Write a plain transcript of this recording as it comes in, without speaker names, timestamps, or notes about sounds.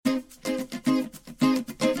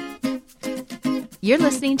You're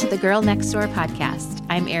listening to the Girl Next Door podcast.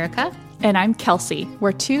 I'm Erica. And I'm Kelsey.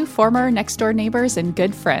 We're two former next-door neighbors and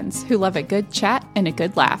good friends who love a good chat and a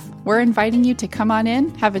good laugh. We're inviting you to come on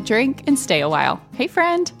in, have a drink, and stay a while. Hey,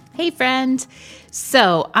 friend. Hey, friend.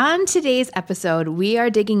 So on today's episode, we are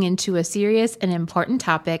digging into a serious and important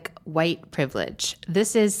topic, white privilege.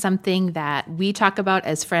 This is something that we talk about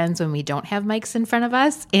as friends when we don't have mics in front of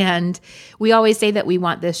us. And we always say that we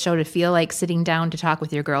want this show to feel like sitting down to talk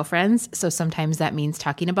with your girlfriends. So sometimes that means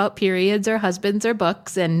talking about periods or husbands or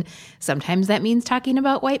books. And sometimes that means talking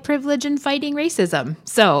about white privilege and fighting racism.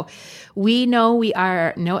 So we know we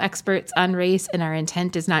are no experts on race, and our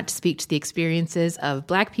intent is not to speak to the experiences of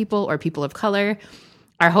Black people or people of color.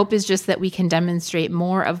 Our hope is just that we can demonstrate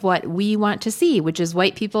more of what we want to see, which is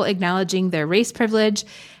white people acknowledging their race privilege,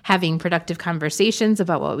 having productive conversations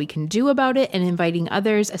about what we can do about it, and inviting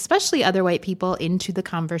others, especially other white people, into the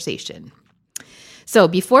conversation. So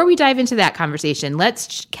before we dive into that conversation,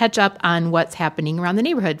 let's catch up on what's happening around the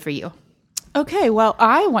neighborhood for you. Okay, well,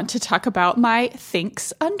 I want to talk about my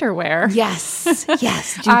Thinx underwear. Yes, do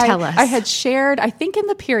tell us. I had shared, I think in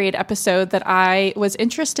the period episode, that I was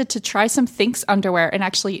interested to try some Thinx underwear, and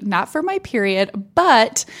actually not for my period,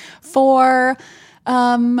 but for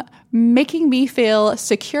making me feel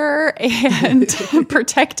secure and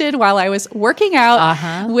protected while I was working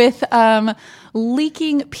out with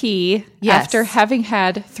leaking pee after having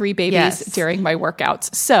had 3 babies during my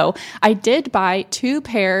workouts. So I did buy 2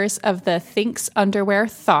 pairs of the Thinx underwear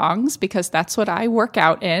thongs because that's what I work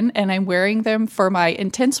out in, and I'm wearing them for my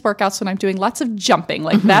intense workouts when I'm doing lots of jumping.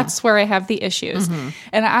 Like that's where I have the issues.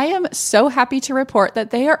 And I am so happy to report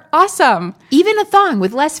that they are awesome. Even a thong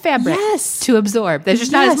with less fabric to absorb. There's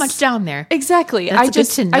just not as much down there. Exactly. That's good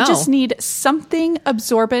to know. I just need something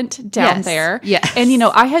absorbent down there. Yes. And, you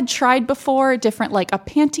know, I had tried before different, like a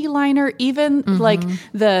panty liner, even like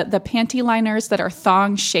the panty liners that are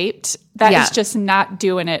thong shaped. That is just not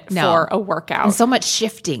doing it for a workout. And so much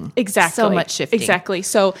shifting. Exactly. So much shifting. Exactly.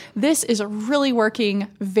 So this is really working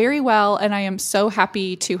very well, and I am so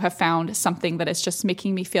happy to have found something that is just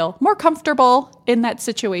making me feel more comfortable in that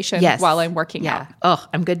situation while I'm working out. Oh,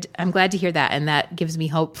 I'm good. I'm glad to hear that, and that gives me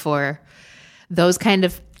hope for those kind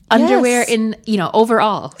of underwear in,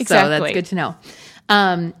 overall. Exactly. So that's good to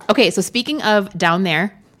know. Okay, so speaking of down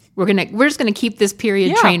there, we're just gonna keep this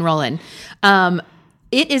period train rolling.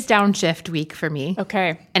 It is downshift week for me.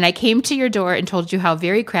 Okay. And I came to your door and told you how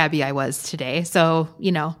very crabby I was today. So,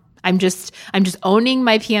 I'm just owning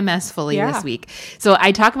my PMS fully this week. So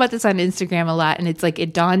I talk about this on Instagram a lot, and it's like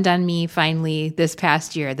it dawned on me finally this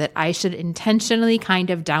past year that I should intentionally kind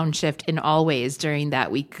of downshift in all ways during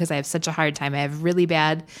that week because I have such a hard time. I have really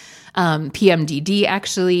bad PMDD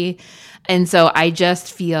actually. And so I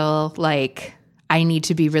just feel like I need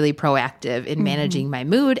to be really proactive in managing my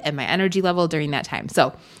mood and my energy level during that time.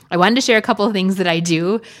 So I wanted to share a couple of things that I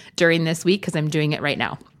do during this week because I'm doing it right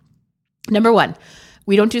now. Number 1,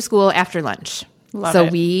 we don't do school after lunch.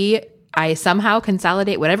 I somehow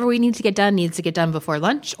consolidate whatever we need to get done needs to get done before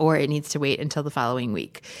lunch, or it needs to wait until the following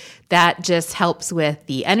week. That just helps with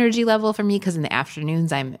the energy level for me because in the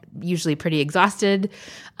afternoons I'm usually pretty exhausted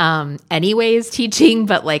anyways teaching,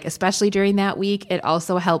 but like especially during that week, it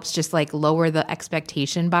also helps just like lower the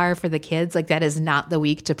expectation bar for the kids. Like that is not the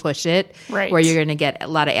week to push it, right, where you're going to get a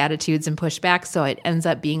lot of attitudes and pushback. So it ends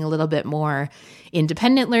up being a little bit more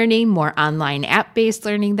independent learning, more online app-based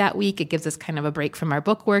learning that week. It gives us kind of a break from our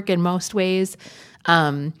book work in most ways.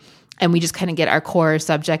 And we just kind of get our core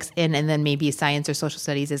subjects in, and then maybe science or social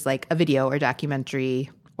studies is like a video or documentary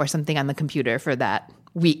or something on the computer for that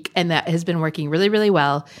week. And that has been working really, really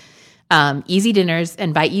well. Easy dinners.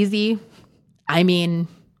 And by easy, I mean,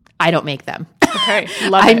 I don't make them. Okay.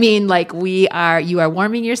 Love it. I mean, like you are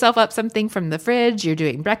warming yourself up something from the fridge. You're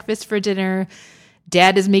doing breakfast for dinner.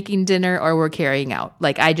 Dad is making dinner, or we're carrying out.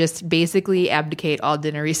 Like I just basically abdicate all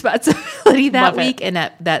dinner responsibility that week, and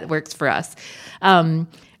that works for us.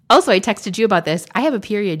 Also, I texted you about this. I have a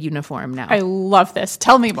period uniform now. I love this.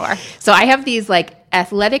 Tell me more. So I have these like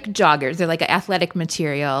athletic joggers. They're like an athletic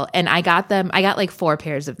material, and I got like 4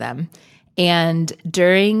 pairs of them. And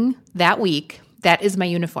during that week, that is my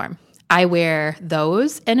uniform. I wear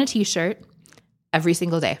those and a t-shirt every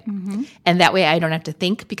single day. And that way I don't have to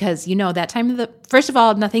think, because that time of first of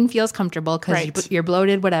all, nothing feels comfortable because you're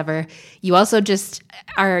bloated, whatever. You also just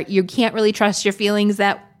you can't really trust your feelings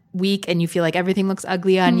that week, and you feel like everything looks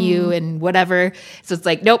ugly on you and whatever. So it's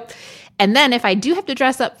like, nope. And then if I do have to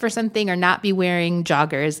dress up for something or not be wearing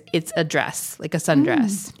joggers, it's a dress, like a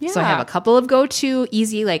sundress. So I have a couple of go-to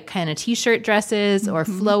easy, like kind of t-shirt dresses or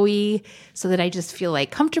flowy, so that I just feel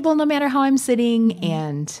like comfortable no matter how I'm sitting.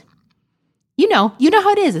 And you know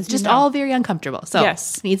how it is. It's just all very uncomfortable. So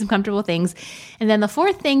yes. need some comfortable things. And then the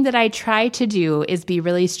fourth thing that I try to do is be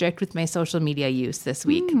really strict with my social media use this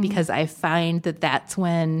week, because I find that that's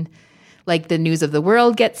when like the news of the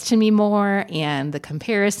world gets to me more, and the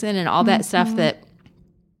comparison and all that stuff that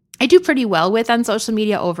I do pretty well with on social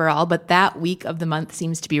media overall, but that week of the month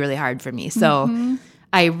seems to be really hard for me. So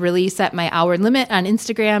I really set my hour limit on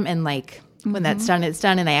Instagram, and like when that's done, it's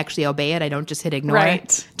done, and I actually obey it. I don't just hit ignore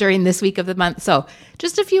during this week of the month. So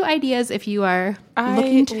just a few ideas if you are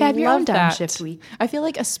looking to have your own downshift week. I feel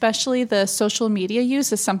like especially the social media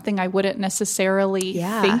use is something I wouldn't necessarily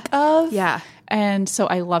think of. Yeah. And so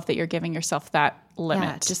I love that you're giving yourself that limit.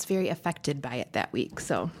 Yeah, just very affected by it that week.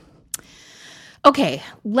 So, okay,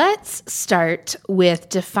 let's start with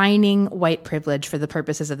defining white privilege for the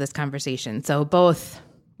purposes of this conversation. So both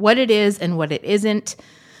what it is and what it isn't.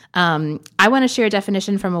 I want to share a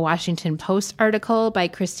definition from a Washington Post article by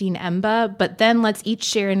Christine Emba, but then let's each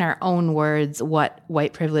share in our own words what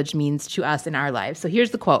white privilege means to us in our lives. So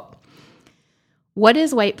here's the quote. What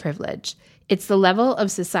is white privilege? It's the level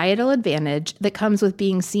of societal advantage that comes with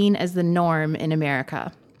being seen as the norm in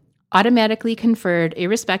America, automatically conferred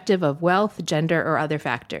irrespective of wealth, gender, or other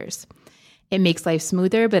factors. It makes life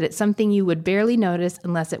smoother, but it's something you would barely notice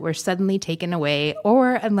unless it were suddenly taken away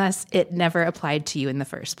or unless it never applied to you in the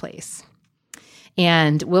first place.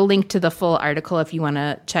 And we'll link to the full article if you want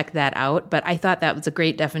to check that out, but I thought that was a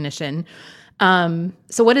great definition. So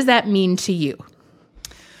what does that mean to you?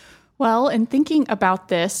 Well, in thinking about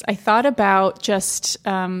this, I thought about just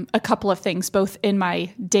a couple of things, both in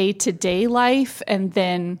my day-to-day life and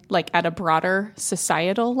then like at a broader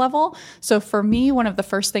societal level. So for me, one of the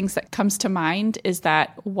first things that comes to mind is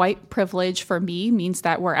that white privilege for me means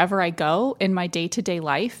that wherever I go in my day-to-day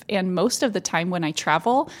life, and most of the time when I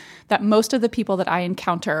travel, that most of the people that I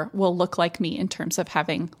encounter will look like me in terms of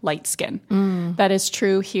having light skin. That is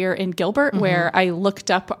true here in Gilbert, where I looked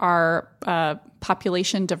up our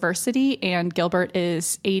population diversity, and Gilbert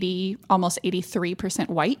is almost 83%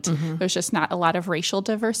 white. There's just not a lot of racial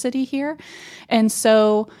diversity here. And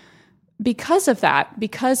so because of that,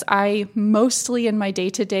 because I mostly in my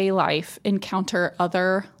day-to-day life encounter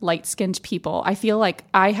other light-skinned people, I feel like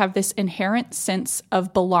I have this inherent sense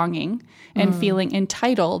of belonging and feeling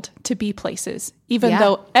entitled to be places, even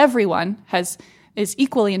though everyone is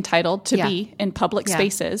equally entitled to be in public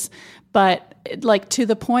spaces. But like to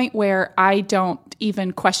the point where I don't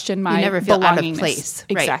even question my you never feel out of belongingness. place.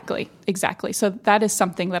 Exactly. So that is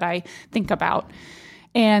something that I think about.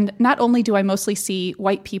 And not only do I mostly see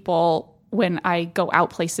white people when I go out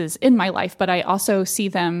places in my life, but I also see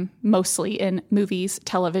them mostly in movies,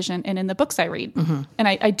 television, and in the books I read. And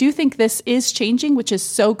I do think this is changing, which is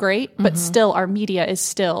so great, but still our media is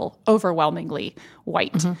still overwhelmingly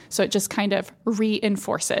white. So it just kind of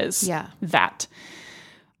reinforces that.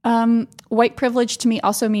 White privilege to me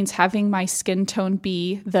also means having my skin tone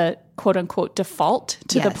be the quote unquote default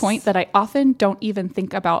to the point that I often don't even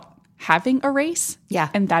think about having a race.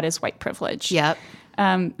 And that is white privilege.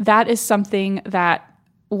 That is something that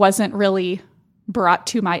wasn't really brought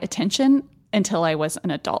to my attention until I was an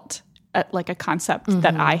adult, like a concept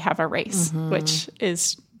that I have a race, which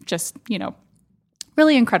is just,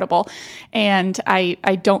 really incredible. And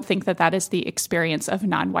I don't think that is the experience of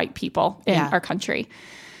non-white people in our country.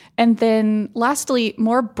 And then lastly,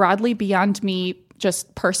 more broadly beyond me,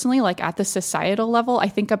 just personally, like at the societal level, I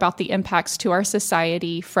think about the impacts to our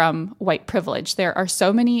society from white privilege. There are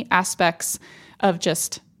so many aspects of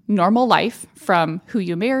just normal life, from who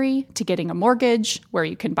you marry to getting a mortgage, where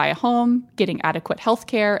you can buy a home, getting adequate health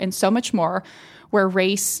care, and so much more, where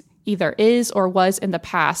race either is or was in the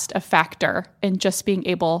past a factor in just being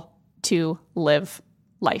able to live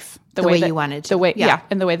life the way you wanted to.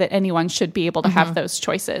 And the way that anyone should be able to have those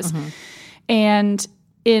choices. And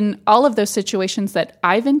in all of those situations that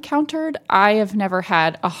I've encountered, I have never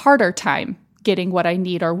had a harder time getting what I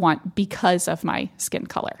need or want because of my skin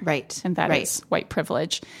color. And that is white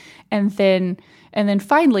privilege. And then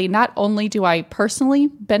finally, not only do I personally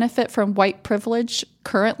benefit from white privilege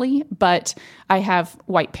currently, but I have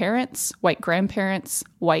white parents, white grandparents,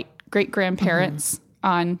 white great-grandparents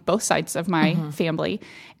on both sides of my family.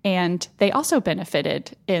 And they also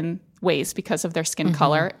benefited in ways because of their skin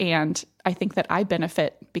color. And I think that I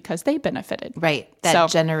benefit because they benefited. That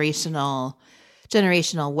generational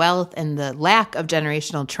wealth and the lack of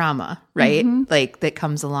generational trauma, like that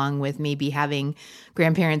comes along with maybe having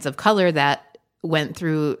grandparents of color that went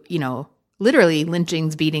through, literally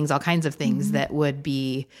lynchings, beatings, all kinds of things that would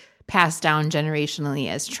be passed down generationally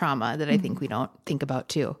as trauma that I think we don't think about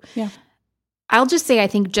too. I'll just say, I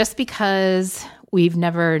think just because we've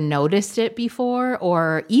never noticed it before,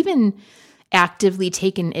 or even actively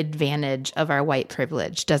taken advantage of our white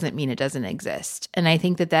privilege doesn't mean it doesn't exist. And I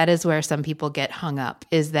think that is where some people get hung up,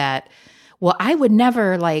 is that, well, I would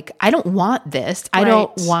never, I don't want this. I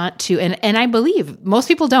don't want to. And I believe most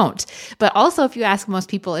people don't. But also, if you ask most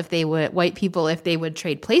people white people, if they would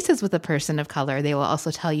trade places with a person of color, they will also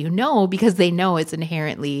tell you no, because they know it's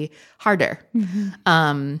inherently harder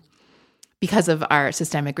because of our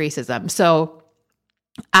systemic racism. So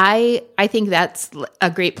I think that's a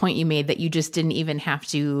great point you made, that you just didn't even have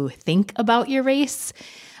to think about your race.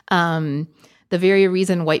 The very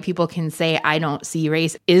reason white people can say, I don't see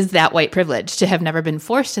race, is that white privilege, to have never been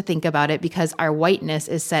forced to think about it, because our whiteness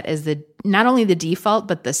is set as not only the default,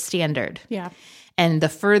 but the standard. Yeah. And the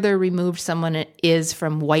further removed someone is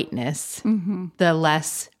from whiteness, the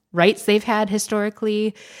less rights they've had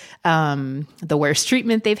historically, the worst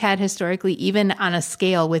treatment they've had historically, even on a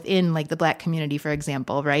scale within the Black community, for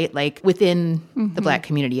example, right? Within the Black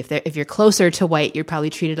community, if you're closer to white, you're probably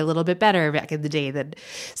treated a little bit better back in the day.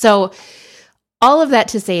 So all of that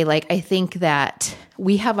to say, I think that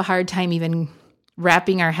we have a hard time even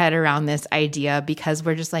wrapping our head around this idea, because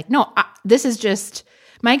we're just no, this is just,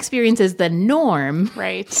 my experience is the norm.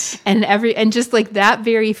 Right. And just that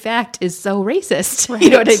very fact is so racist. Right. You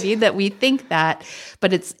know what I mean? That we think that,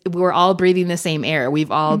 but we're all breathing the same air. We've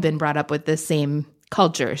all been brought up with the same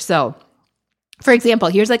culture. So, for example,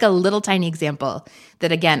 here's a little tiny example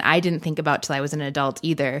that, again, I didn't think about till I was an adult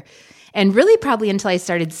either. And really probably until I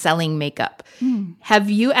started selling makeup. Have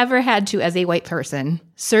you ever had to, as a white person,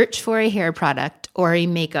 search for a hair product or a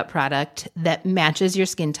makeup product that matches your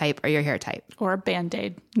skin type or your hair type? Or a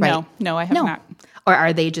Band-Aid? Right. No, I have not. Or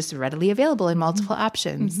are they just readily available in multiple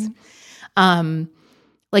options?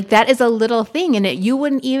 That is a little thing, and you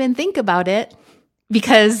wouldn't even think about it,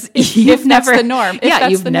 because you've never, that's the norm.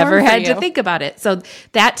 You've never had to think about it. So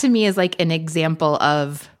that to me is an example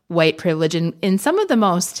of white privilege in some of the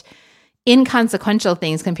most inconsequential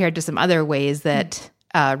things compared to some other ways that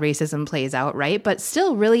racism plays out, right? But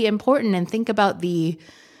still really important. And think about to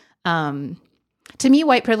me,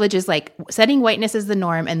 white privilege is setting whiteness as the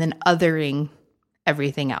norm and then othering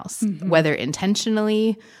everything else, whether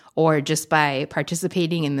intentionally or just by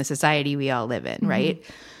participating in the society we all live in, right?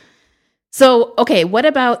 So, okay, what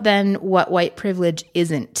about then what white privilege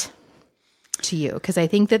isn't to you? Because I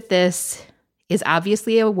think that this is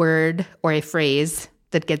obviously a word or a phrase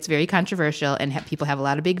that gets very controversial and people have a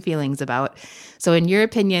lot of big feelings about. So in your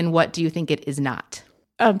opinion, what do you think it is not?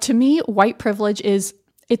 To me, white privilege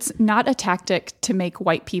it's not a tactic to make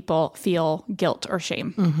white people feel guilt or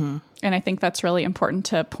shame. And I think that's really important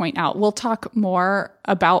to point out. We'll talk more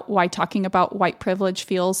about why talking about white privilege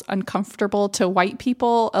feels uncomfortable to white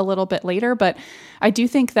people a little bit later. But I do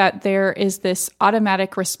think that there is this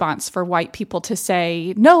automatic response for white people to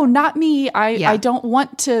say, no, not me. I don't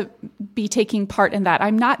want to be taking part in that.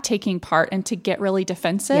 I'm not taking part, and to get really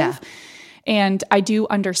defensive. Yeah. And I do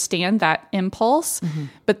understand that impulse,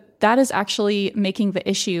 but that is actually making the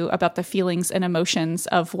issue about the feelings and emotions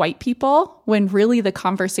of white people, when really the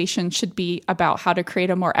conversation should be about how to create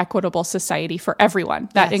a more equitable society for everyone.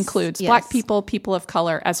 That includes Black people, people of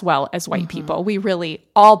color, as well as white people. We really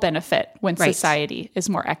all benefit when society is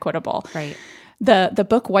more equitable. Right. The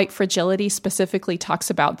book White Fragility specifically talks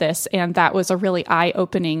about this, and that was a really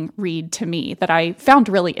eye-opening read to me that I found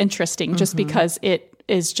really interesting, just because it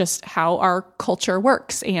is just how our culture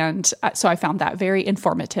works. And so I found that very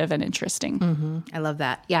informative and interesting. I love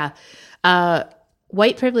that. Yeah.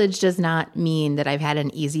 White privilege does not mean that I've had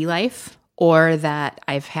an easy life, or that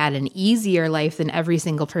I've had an easier life than every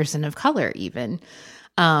single person of color even.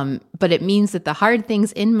 But it means that the hard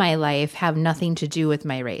things in my life have nothing to do with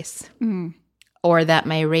my race, or that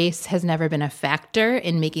my race has never been a factor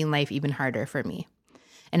in making life even harder for me.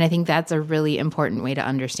 And I think that's a really important way to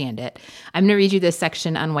understand it. I'm going to read you this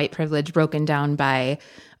section on white privilege broken down by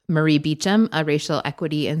Marie Beecham, a racial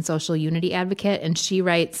equity and social unity advocate. And she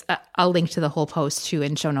writes, I'll link to the whole post too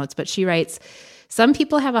in show notes, but she writes, some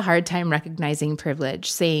people have a hard time recognizing privilege,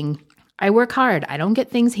 saying, I work hard. I don't get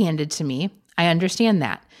things handed to me. I understand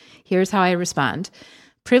that. Here's how I respond.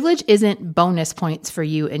 Privilege isn't bonus points for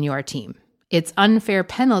you and your team. It's unfair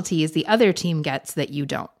penalties the other team gets that you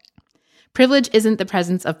don't. Privilege isn't the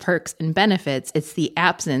presence of perks and benefits, it's the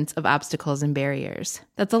absence of obstacles and barriers.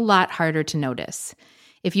 That's a lot harder to notice.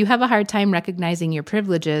 If you have a hard time recognizing your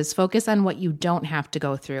privileges, focus on what you don't have to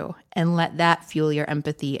go through and let that fuel your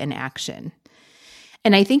empathy and action.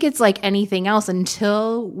 And I think it's like anything else,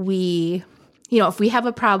 until we, if we have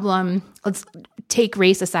a problem, let's take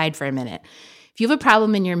race aside for a minute. If you have a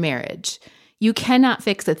problem in your marriage, you cannot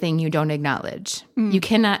fix a thing you don't acknowledge. You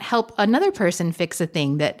cannot help another person fix a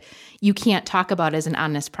thing that you can't talk about as an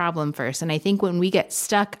honest problem first. And I think when we get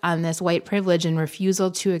stuck on this white privilege and refusal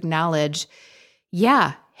to acknowledge,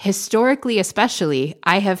 yeah, historically especially,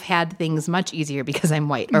 I have had things much easier because I'm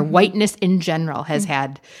white, or whiteness in general has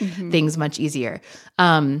had things much easier,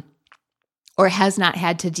 or has not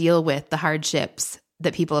had to deal with the hardships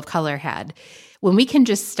that people of color had. When we can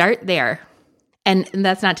just start there, and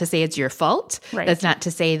that's not to say it's your fault. Right. That's not to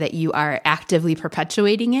say that you are actively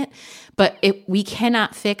perpetuating it. But we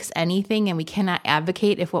cannot fix anything, and we cannot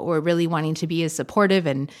advocate if what we're really wanting to be is supportive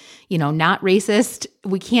and, not racist.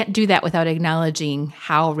 We can't do that without acknowledging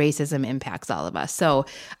how racism impacts all of us. So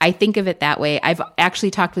I think of it that way. I've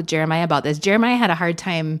actually talked with Jeremiah about this. Jeremiah had a hard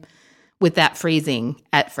time with that phrasing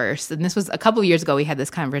at first. And this was a couple of years ago we had this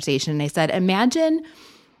conversation. And I said, imagine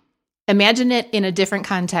it in a different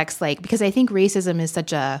context, because I think racism is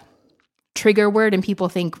such a trigger word and people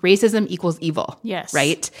think racism equals evil. Yes.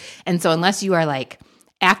 Right? And so unless you are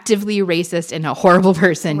actively racist and a horrible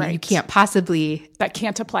person, right. you can't possibly... That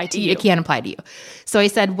can't apply to you. It can't apply to you. So I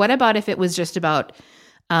said, what about if it was just about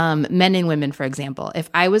men and women, for example? If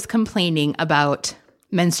I was complaining about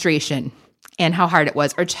menstruation and how hard it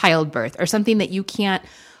was, or childbirth, or something that you can't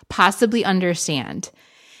possibly understand,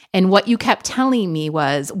 and what you kept telling me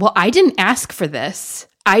was, well, I didn't ask for this.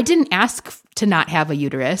 I didn't ask to not have a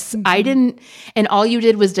uterus. I didn't, and all you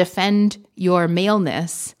did was defend your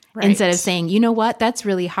maleness instead of saying, you know what, that's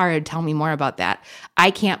really hard. Tell me more about that.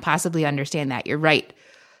 I can't possibly understand that. You're right.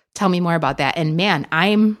 Tell me more about that. And man,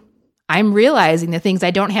 I'm realizing the things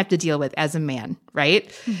I don't have to deal with as a man,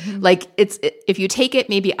 right? If you take it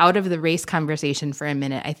maybe out of the race conversation for a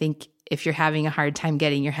minute, I think if you're having a hard time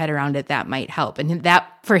getting your head around it, that might help. And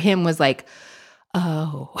that for him was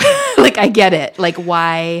oh, I get it.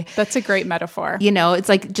 Why? That's a great metaphor.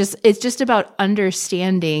 It's just about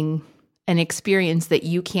understanding an experience that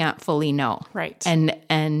you can't fully know. Right.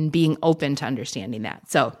 And being open to understanding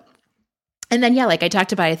that. So, and then, I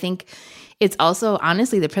talked about, I think it's also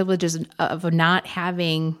honestly the privileges of not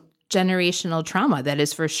having generational trauma that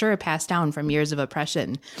is for sure passed down from years of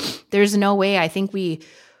oppression. There's no way, I think we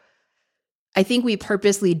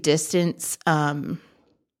purposely distance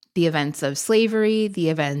the events of slavery, the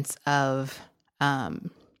events of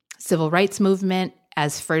civil rights movement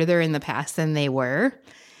as further in the past than they were.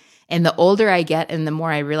 And the older I get and the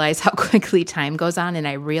more I realize how quickly time goes on, and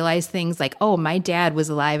I realize things like, oh, my dad was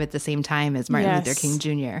alive at the same time as Martin Luther King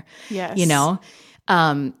Jr. Yes.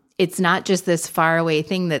 It's not just this faraway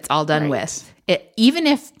thing that's all done with. Even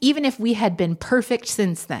if we had been perfect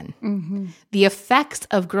since then, the effects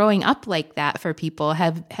of growing up like that for people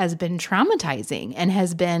has been traumatizing and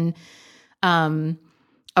has been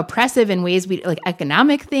oppressive in ways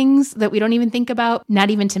economic things that we don't even think about. Not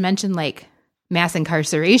even to mention mass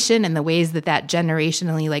incarceration and the ways that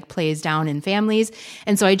generationally plays down in families.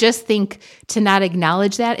 And so I just think to not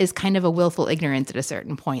acknowledge that is kind of a willful ignorance at a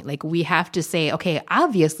certain point. We have to say, okay,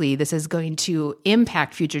 obviously this is going to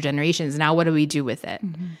impact future generations. Now what do we do with it?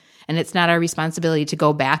 And it's not our responsibility to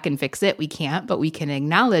go back and fix it. We can't, but we can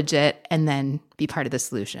acknowledge it and then be part of the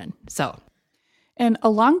solution. And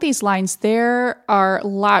along these lines, there are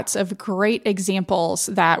lots of great examples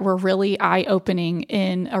that were really eye-opening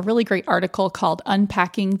in a really great article called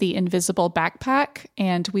Unpacking the Invisible Backpack,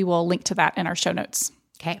 and we will link to that in our show notes.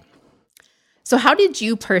 Okay. So how did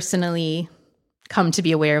you personally come to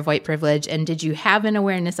be aware of white privilege, and did you have an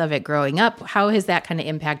awareness of it growing up? How has that kind of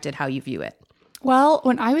impacted how you view it? Well,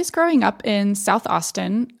 when I was growing up in South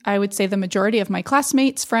Austin, I would say the majority of my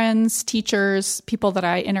classmates, friends, teachers, people that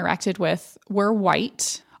I interacted with were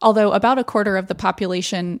white, although about a quarter of the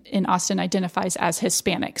population in Austin identifies as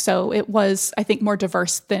Hispanic. So it was, I think, more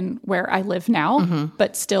diverse than where I live now,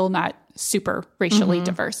 but still not super racially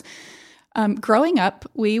diverse. Growing up,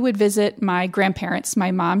 we would visit my grandparents, my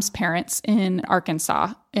mom's parents in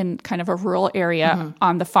Arkansas, in kind of a rural area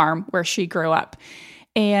on the farm where she grew up.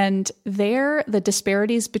 And there, the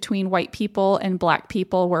disparities between white people and Black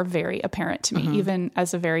people were very apparent to me, even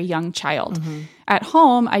as a very young child. At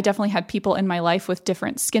home, I definitely had people in my life with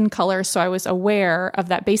different skin colors, so I was aware of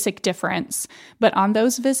that basic difference. But on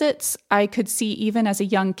those visits, I could see, even as a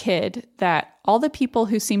young kid, that all the people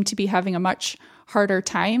who seemed to be having a much harder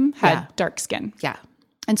time had dark skin. Yeah.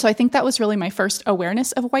 And so I think that was really my first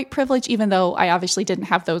awareness of white privilege, even though I obviously didn't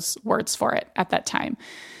have those words for it at that time.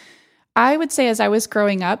 I would say as I was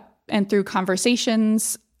growing up and through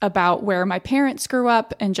conversations about where my parents grew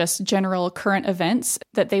up and just general current events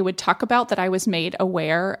that they would talk about, that I was made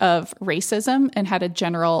aware of racism and had a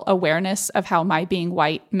general awareness of how my being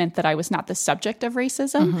white meant that I was not the subject of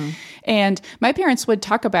racism. And my parents would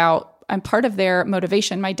talk about and part of their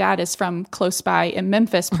motivation, my dad is from close by in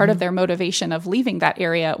Memphis. Part of their motivation of leaving that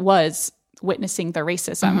area was witnessing the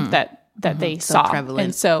racism that they saw. Prevalent.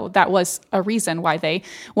 And so that was a reason why they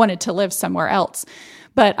wanted to live somewhere else.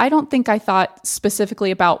 But I don't think I thought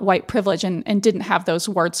specifically about white privilege and didn't have those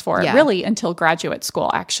words for it really until graduate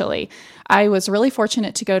school, actually. I was really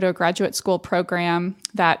fortunate to go to a graduate school program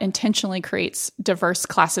that intentionally creates diverse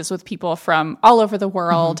classes with people from all over the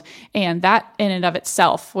world. And that in and of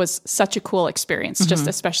itself was such a cool experience, just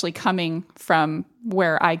especially coming from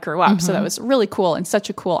where I grew up. So that was really cool and such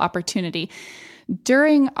a cool opportunity.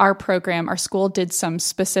 During our program, our school did some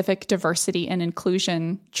specific diversity and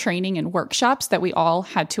inclusion training and workshops that we all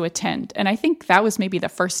had to attend. And I think that was maybe the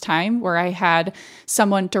first time where I had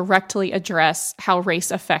someone directly address how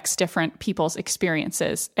race affects different people's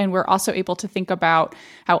experiences. And we're also able to think about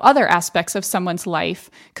how other aspects of someone's life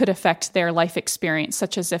could affect their life experience,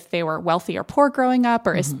 such as if they were wealthy or poor growing up,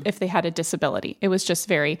 or if they had a disability. It was just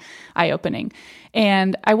very eye-opening.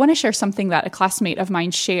 And I want to share something that a classmate of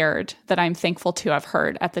mine shared that I'm thankful to have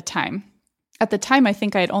heard at the time. At the time, I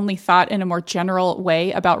think I had only thought in a more general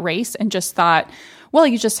way about race and just thought, well,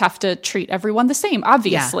 you just have to treat everyone the same,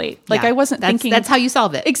 obviously. I wasn't thinking... That's how you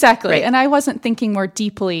solve it. Exactly. Right. And I wasn't thinking more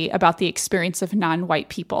deeply about the experience of non-white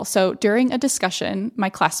people. So during a discussion, my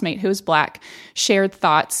classmate, who was Black, shared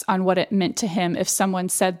thoughts on what it meant to him if someone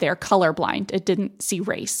said they're colorblind, it didn't see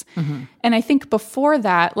race. And I think before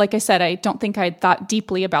that, like I said, I don't think I'd thought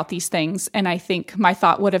deeply about these things. And I think my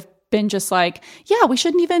thought would have been just like, yeah, we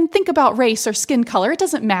shouldn't even think about race or skin color. It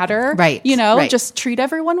doesn't matter. Right. Just treat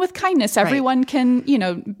everyone with kindness. Everyone can,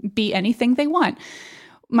 be anything they want.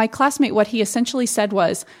 My classmate, what he essentially said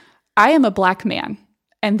was, I am a Black man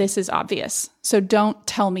and this is obvious. So don't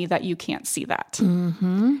tell me that you can't see that.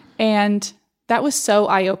 And that was so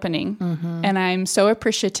eye-opening. And I'm so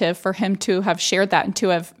appreciative for him to have shared that and to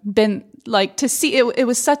have been like, to see it. It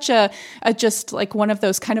was such a just like one of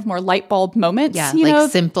those kind of more light bulb moments. Yeah,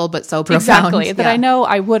 simple but so profound. Exactly. That I know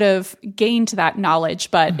I would have gained that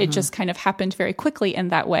knowledge, but it just kind of happened very quickly in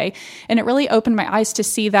that way. And it really opened my eyes to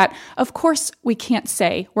see that, of course, we can't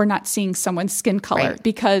say we're not seeing someone's skin color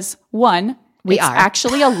because one, it's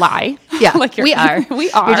actually a lie. Yeah, we are.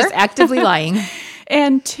 We are. You're just actively lying.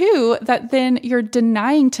 And two, that then you're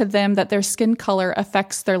denying to them that their skin color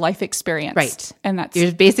affects their life experience. Right. And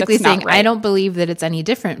you're basically saying, right. I don't believe that it's any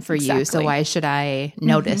different for you. So why should I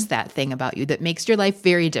notice that thing about you that makes your life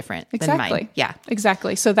very different than mine? Yeah,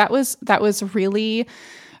 exactly. So that was really,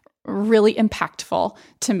 really impactful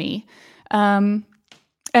to me.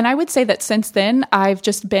 And I would say that since then, I've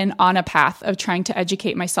just been on a path of trying to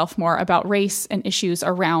educate myself more about race and issues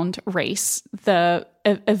around race. The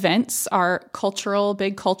events are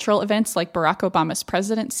big cultural events like Barack Obama's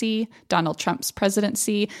presidency, Donald Trump's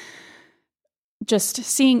presidency. Just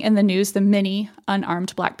seeing in the news the many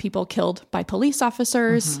unarmed Black people killed by police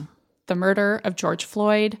officers, the murder of George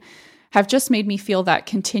Floyd, have just made me feel that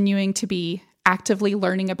continuing to be actively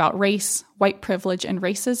learning about race, white privilege, and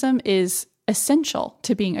racism is essential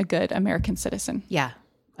to being a good American citizen. Yeah,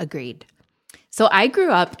 agreed. So I grew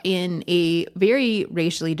up in a very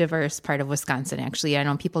racially diverse part of Wisconsin, actually. I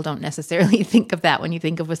know people don't necessarily think of that when you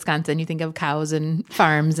think of Wisconsin. You think of cows and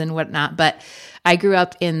farms and whatnot. But I grew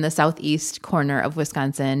up in the southeast corner of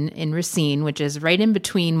Wisconsin in Racine, which is right in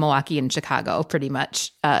between Milwaukee and Chicago, pretty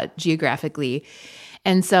much geographically.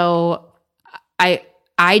 And so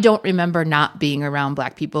I don't remember not being around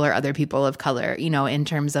Black people or other people of color, in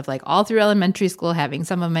terms of like all through elementary school, having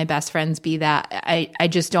some of my best friends be that. I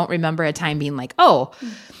just don't remember a time being like,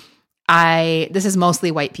 this is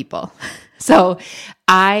mostly white people. So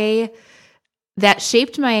that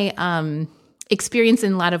shaped my experience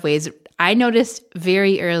in a lot of ways. I noticed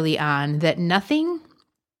very early on that nothing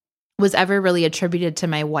was ever really attributed to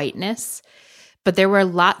my whiteness, but there were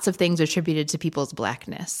lots of things attributed to people's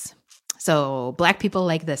Blackness. So Black people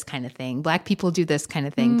like this kind of thing. Black people do this kind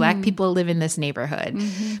of thing. Black people live in this neighborhood.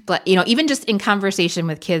 But, even just in conversation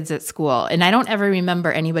with kids at school. And I don't ever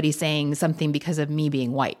remember anybody saying something because of me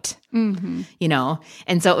being white, And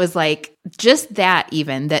so it was like just that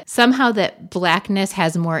even, that somehow that Blackness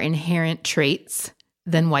has more inherent traits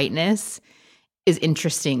than whiteness is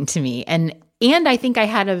interesting to me. And I think I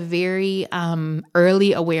had a very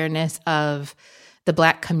early awareness of the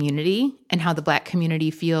Black community and how the Black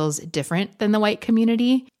community feels different than the white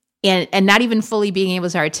community, and not even fully being able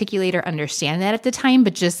to articulate or understand that at the time,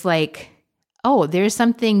 but just like, there's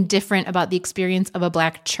something different about the experience of a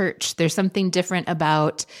Black church. There's something different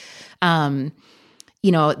about, the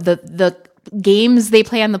games they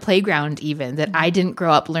play on the playground even that I didn't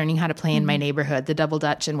grow up learning how to play in my neighborhood, the double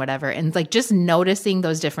dutch and whatever. And like just noticing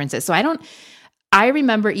those differences. So I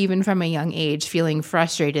remember even from a young age feeling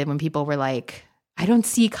frustrated when people were like, I don't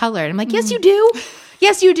see color. And I'm like, yes, you do.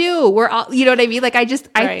 Yes, you do. We're all, you know what I mean? Like, I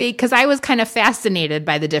think, because I was kind of fascinated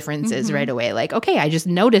by the differences right away. Like, okay, I just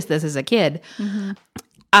noticed this as a kid.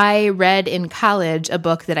 I read in college a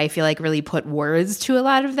book that I feel like really put words to a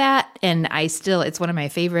lot of that. And it's one of my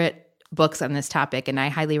favorite books on this topic, and I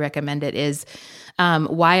highly recommend it, is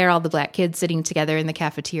Why Are All the Black Kids Sitting Together in the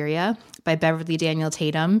Cafeteria by Beverly Daniel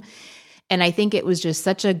Tatum. And I think it was just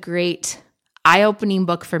such a great eye-opening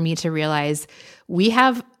book for me to realize we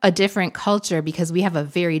have a different culture because we have a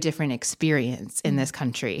very different experience in this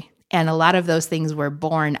country. And a lot of those things were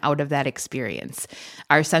born out of that experience.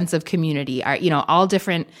 Our sense of community, all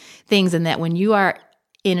different things. And that when you are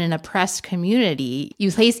in an oppressed community,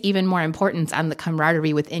 you place even more importance on the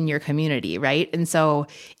camaraderie within your community, right? And so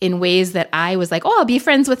in ways that I was like, I'll be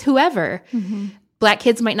friends with whoever. Black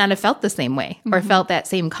kids might not have felt the same way or felt that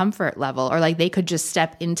same comfort level, or like they could just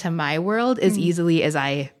step into my world as easily as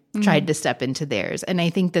I tried to step into theirs. And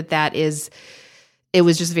I think it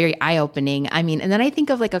was just very eye-opening. I mean, and then I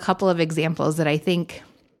think of like a couple of examples that I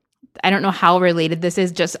don't know how related this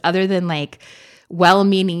is, just other than like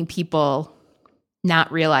well-meaning people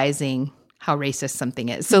not realizing how racist something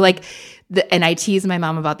is. So like, and I tease my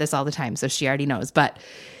mom about this all the time, so she already knows, but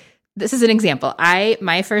this is an example.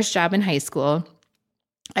 My first job in high school,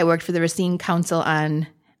 I worked for the Racine Council on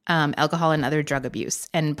alcohol and other drug abuse.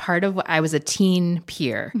 And I was a teen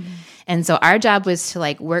peer. And so our job was to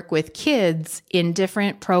like work with kids in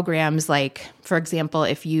different programs. Like, for example,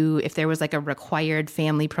 if there was like a required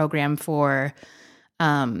family program for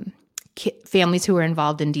families who were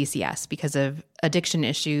involved in DCS because of addiction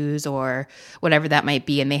issues or whatever that might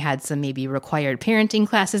be, and they had some maybe required parenting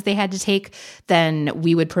classes they had to take, then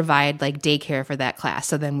we would provide like daycare for that class.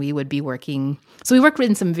 So then we would be working. So we worked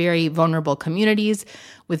in some very vulnerable communities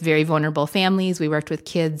with very vulnerable families. We worked with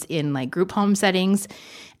kids in like group home settings.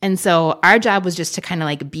 And so our job was just to kind of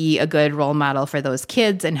like be a good role model for those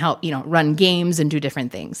kids and help, run games and do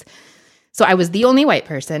different things. So I was the only white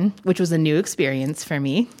person, which was a new experience for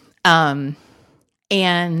me. And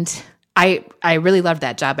I really loved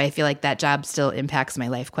that job. I feel like that job still impacts my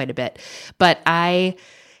life quite a bit. But I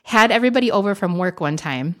had everybody over from work one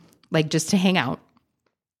time, like just to hang out.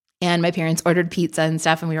 And my parents ordered pizza and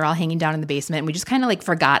stuff, and we were all hanging down in the basement. And we just kind of like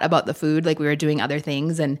forgot about the food, like we were doing other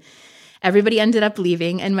things. And everybody ended up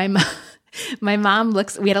leaving. And my mom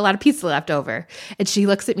we had a lot of pizza left over. And she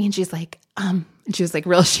looks at me and she's like, and she was like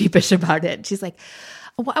real sheepish about it. She's like,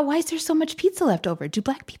 why is there so much pizza left over? Do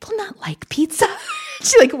Black people not like pizza?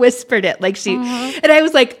 She like whispered it like and I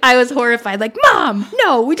was horrified, like, Mom,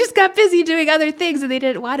 no, we just got busy doing other things and they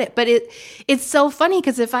didn't want it. But it's so funny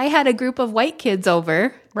because if I had a group of white kids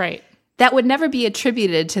over, right, that would never be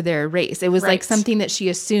attributed to their race. It was like something that she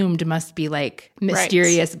assumed must be like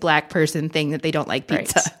mysterious Black person thing that they don't like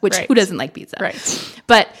pizza, which who doesn't like pizza? Right.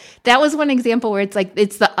 But that was one example where it's like,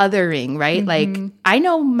 it's the othering, right? Like I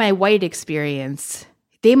know my white experience,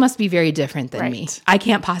 they must be very different than me. I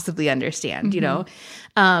can't possibly understand,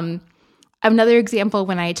 Another example,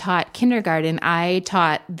 when I taught kindergarten, I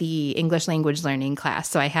taught the English language learning class.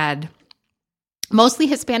 So I had mostly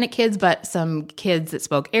Hispanic kids, but some kids that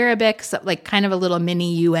spoke Arabic, so like kind of a little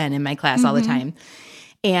mini UN in my class all the time.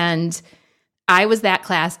 And I was that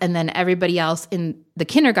class, and then everybody else in the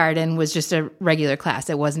kindergarten was just a regular class.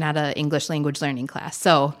 It was not an English language learning class.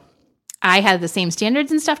 So I had the same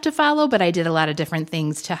standards and stuff to follow, but I did a lot of different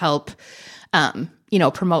things to help,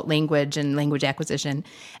 promote language and language acquisition.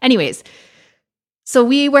 Anyways, so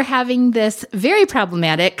we were having this very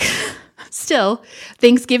problematic, still,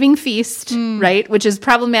 Thanksgiving feast, right? Which is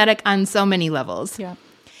problematic on so many levels. Yeah.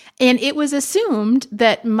 And it was assumed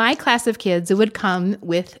that my class of kids would come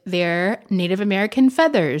with their Native American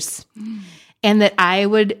feathers, and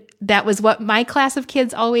that was what my class of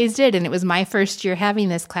kids always did. And it was my first year having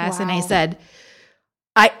this class. Wow. And I said,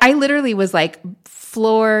 I literally was like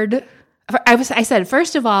floored. I said,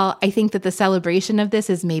 first of all, I think that the celebration of this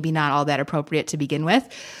is maybe not all that appropriate to begin with.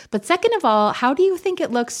 But second of all, how do you think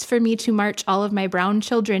it looks for me to march all of my brown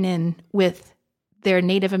children in with their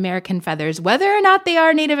Native American feathers, whether or not they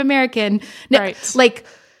are Native American? Right. Like,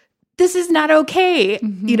 this is not okay,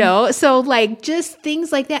 So like just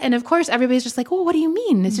things like that. And of course, everybody's just like, oh, what do you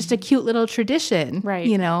mean? It's just a cute little tradition, right?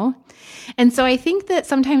 And so I think that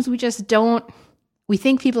sometimes we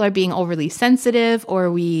think people are being overly sensitive, or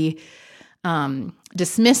we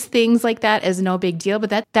dismiss things like that as no big deal.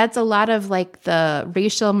 But that's a lot of like the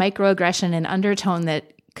racial microaggression and undertone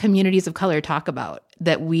that communities of color talk about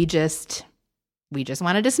that we just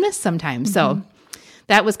want to dismiss sometimes. So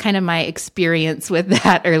that was kind of my experience with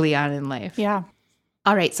that early on in life. Yeah.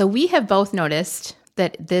 All right. So we have both noticed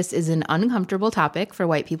that this is an uncomfortable topic for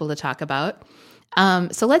white people to talk about.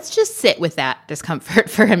 So let's just sit with that discomfort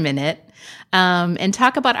for a minute and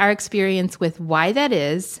talk about our experience with why that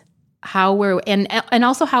is, how we're and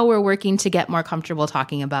also how we're working to get more comfortable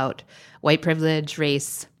talking about white privilege,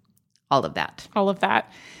 race, all of that. All of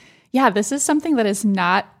that. Yeah, this is something that is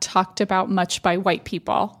not talked about much by white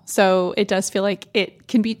people. So it does feel like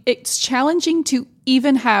it's challenging to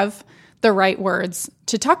even have the right words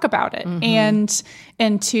to talk about it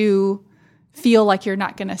and to feel like you're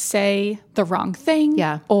not going to say the wrong thing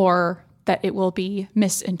or that it will be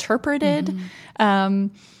misinterpreted.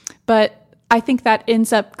 But I think that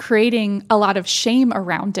ends up creating a lot of shame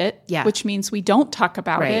around it, which means we don't talk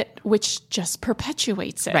about it, which just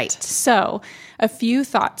perpetuates it. Right. So a few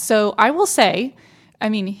thoughts. So I will say, I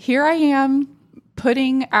mean, here I am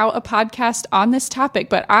putting out a podcast on this topic,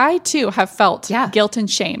 but I too have felt guilt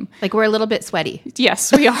and shame. Like we're a little bit sweaty.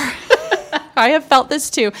 Yes, we are. I have felt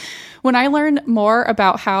this too. When I learn more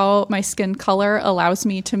about how my skin color allows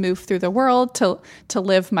me to move through the world, to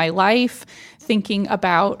live my life, thinking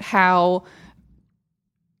about how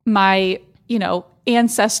my,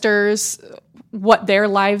 ancestors, what their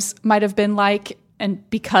lives might have been like, and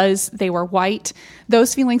because they were white,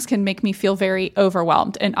 those feelings can make me feel very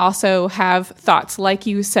overwhelmed and also have thoughts, like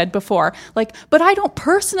you said before, like, but I don't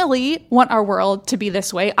personally want our world to be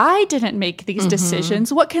this way. I didn't make these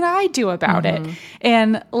decisions. What can I do about it?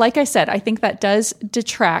 And like I said, I think that does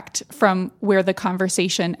detract from where the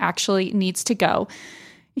conversation actually needs to go.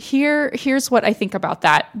 Here's what I think about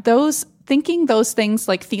that. Thinking those things,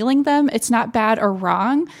 like feeling them, it's not bad or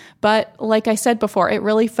wrong. But like I said before, it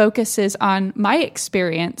really focuses on my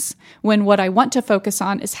experience when what I want to focus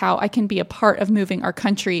on is how I can be a part of moving our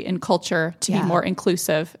country and culture to be more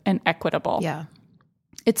inclusive and equitable. Yeah.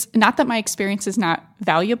 It's not that my experience is not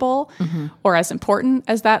valuable or as important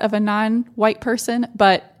as that of a non-white person,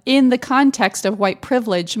 but in the context of white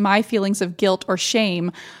privilege, my feelings of guilt or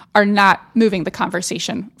shame are not moving the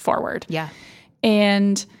conversation forward. Yeah.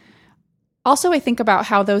 And also, I think about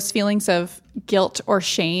how those feelings of guilt or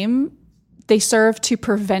shame, they serve to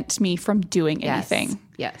prevent me from doing anything.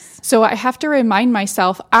 Yes. So I have to remind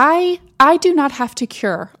myself, I do not have to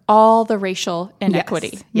cure all the racial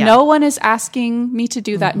inequity. Yes. Yeah. No one is asking me to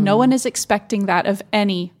do that. No one is expecting that of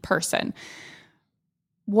any person.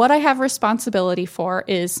 What I have responsibility for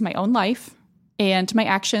is my own life and my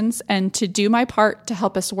actions, and to do my part to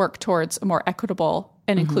help us work towards a more equitable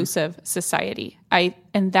and inclusive society.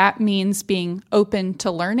 And that means being open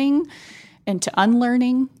to learning and to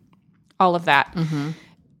unlearning, all of that.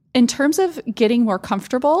 In terms of getting more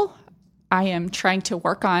comfortable, I am trying to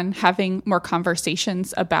work on having more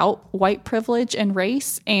conversations about white privilege and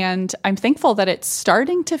race, and I'm thankful that it's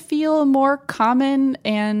starting to feel more common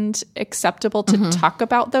and acceptable to talk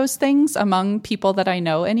about those things among people that I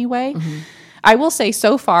know anyway. I will say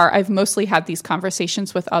so far, I've mostly had these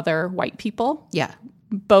conversations with other white people. Yeah.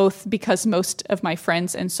 Both because most of my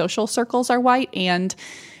friends and social circles are white, and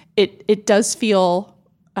it does feel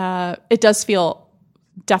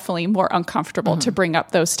definitely more uncomfortable to bring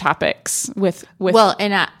up those topics with. Well,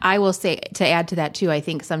 and I will say, to add to that too, I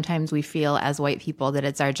think sometimes we feel as white people that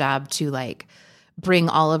it's our job to like bring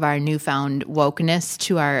all of our newfound wokeness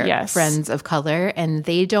to our friends of color, and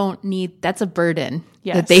they don't need, that's a burden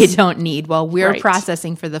that they don't need while we're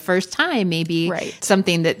processing for the first time maybe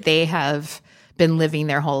something that they have been living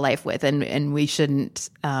their whole life with, and we shouldn't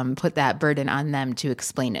put that burden on them to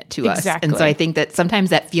explain it to us. And so I think that sometimes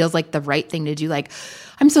that feels like the right thing to do, like,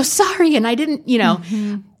 I'm so sorry and I didn't,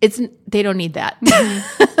 they don't need that.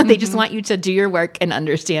 They just want you to do your work and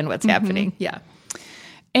understand what's happening. Yeah.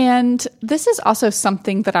 And this is also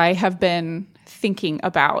something that I have been thinking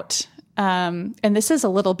about, and this is a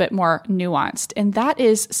little bit more nuanced, and that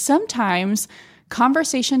is sometimes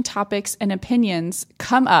conversation topics and opinions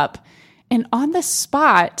come up, and on the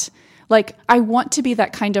spot, like, I want to be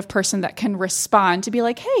that kind of person that can respond, to be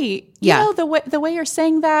like, hey, you know, the way you're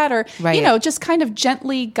saying that, or, just kind of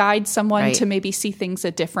gently guide someone to maybe see things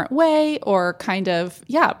a different way, or kind of,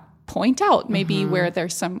 point out maybe where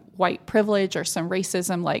there's some white privilege or some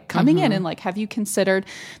racism, like coming in and like, have you considered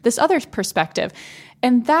this other perspective?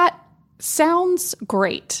 And that sounds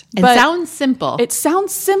great. It sounds simple. It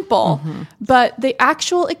sounds simple, but the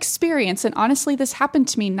actual experience, and honestly, this happened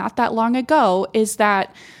to me not that long ago, is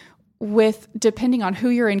that depending on who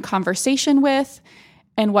you're in conversation with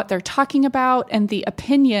and what they're talking about and the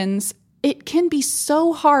opinions, it can be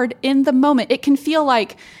so hard in the moment. It can feel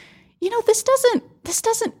like, this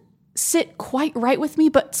doesn't sit quite right with me,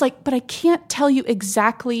 but it's like, but I can't tell you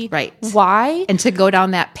exactly right. why. And to go down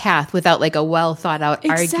that path without like a well thought out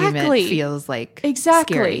argument feels like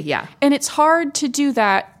scary. Yeah. And it's hard to do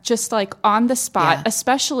that just like on the spot,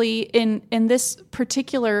 especially in this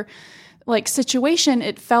particular like situation.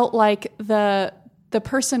 It felt like the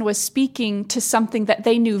person was speaking to something that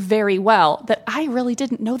they knew very well that I really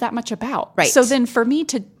didn't know that much about. Right. So then for me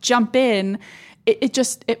to jump in,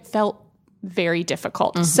 it felt very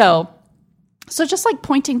difficult. So just like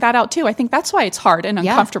pointing that out too, I think that's why it's hard and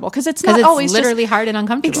uncomfortable, because it's not always literally hard and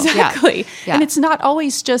uncomfortable. Exactly. Yeah. And it's not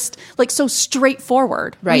always just like so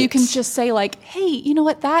straightforward. Right. Where you can just say like, hey, you know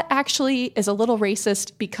what? That actually is a little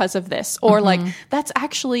racist because of this. Or like, that's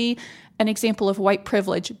actually an example of white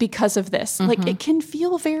privilege because of this. Like it can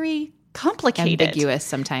feel very complicated. Ambiguous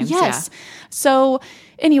sometimes. Yes. Yeah. So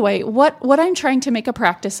anyway, what I'm trying to make a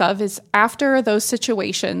practice of is after those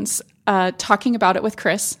situations, talking about it with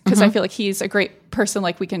Chris, because I feel like he's a great person.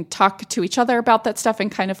 Like we can talk to each other about that stuff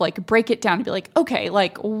and kind of like break it down and be like, okay,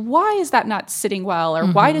 like why is that not sitting well? Or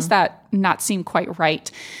why does that not seem quite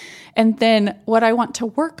right? And then what I want to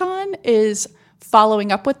work on is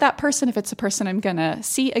following up with that person. If it's a person I'm going to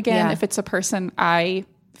see again, if it's a person I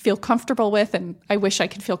feel comfortable with, and I wish I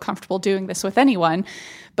could feel comfortable doing this with anyone,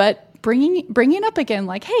 but bringing up again,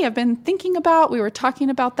 like, hey, I've been thinking about, we were talking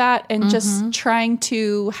about that, and just trying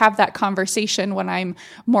to have that conversation when I'm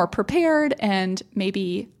more prepared and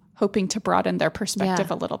maybe hoping to broaden their perspective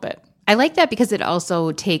a little bit. I like that because it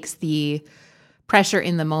also takes the pressure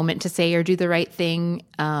in the moment to say or do the right thing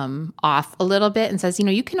off a little bit, and says,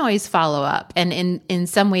 you can always follow up. And in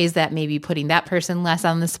some ways that may be putting that person less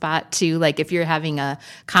on the spot too. Like if you're having a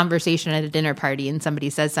conversation at a dinner party and somebody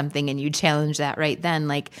says something and you challenge that right then,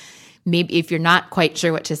 like maybe if you're not quite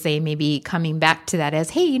sure what to say, maybe coming back to that as,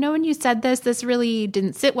 hey, when you said this really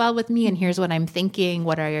didn't sit well with me, and here's what I'm thinking.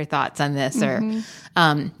 What are your thoughts on this? Or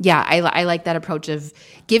I like that approach of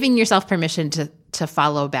giving yourself permission to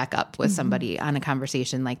follow back up with somebody on a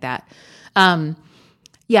conversation like that.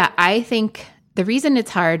 I think the reason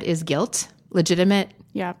it's hard is guilt, legitimate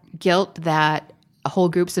guilt that whole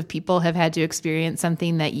groups of people have had to experience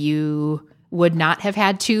something that you would not have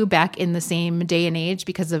had to back in the same day and age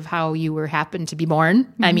because of how you happened to be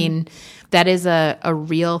born. I mean, that is a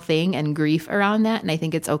real thing, and grief around that. And I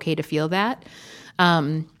think it's okay to feel that.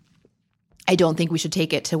 I don't think we should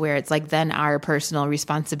take it to where it's like then our personal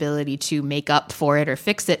responsibility to make up for it or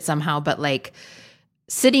fix it somehow. But like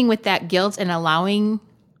sitting with that guilt and allowing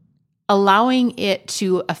it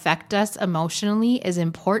to affect us emotionally is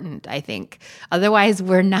important, I think. Otherwise,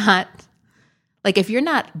 we're not, like if you're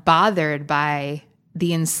not bothered by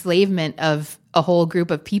the enslavement of a whole group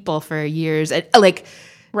of people for years, like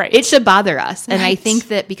it should bother us. And I think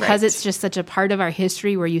that because it's just such a part of our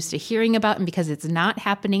history we're used to hearing about, and because it's not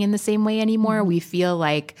happening in the same way anymore, we feel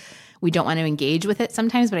like we don't want to engage with it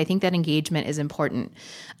sometimes, but I think that engagement is important.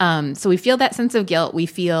 So we feel that sense of guilt. We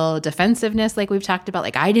feel defensiveness, like we've talked about,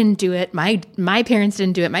 like I didn't do it. My parents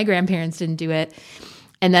didn't do it. My grandparents didn't do it.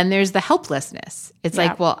 And then there's the helplessness. It's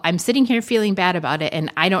like, well, I'm sitting here feeling bad about it,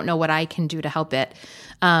 and I don't know what I can do to help it.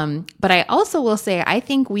 But I also will say, I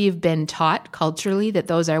think we've been taught culturally that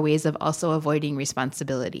those are ways of also avoiding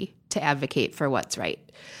responsibility to advocate for what's right.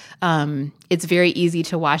 It's very easy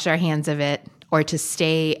to wash our hands of it, or to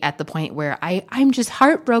stay at the point where I'm just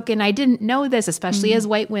heartbroken. I didn't know this, especially as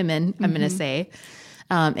white women, I'm going to say,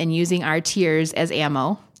 and using our tears as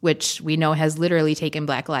ammo, which we know has literally taken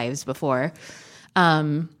Black lives before,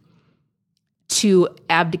 to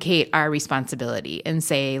abdicate our responsibility and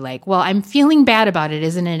say like, well, I'm feeling bad about it.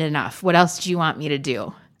 Isn't it enough? What else do you want me to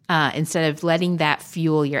do? Instead of letting that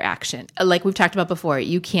fuel your action. Like we've talked about before,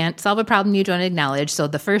 you can't solve a problem you don't acknowledge. So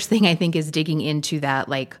the first thing I think is digging into that,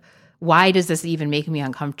 like, why does this even make me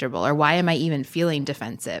uncomfortable? Or why am I even feeling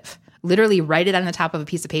defensive? Literally write it on the top of a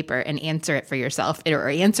piece of paper and answer it for yourself, or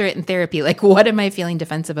answer it in therapy. Like, what am I feeling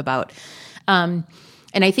defensive about?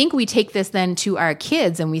 And I think we take this then to our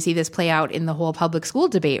kids, and we see this play out in the whole public school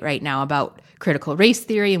debate right now about critical race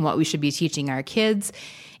theory and what we should be teaching our kids.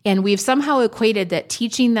 And we've somehow equated that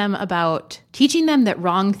teaching them that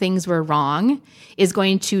wrong things were wrong is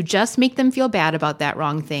going to just make them feel bad about that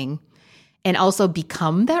wrong thing and also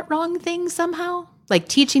become that wrong thing somehow. Like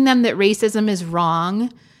teaching them that racism is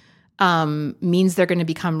wrong means they're going to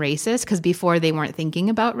become racist because before they weren't thinking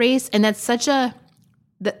about race. And that's such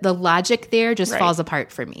the logic there just falls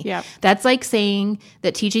apart for me. Yep. That's like saying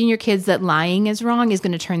that teaching your kids that lying is wrong is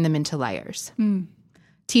going to turn them into liars.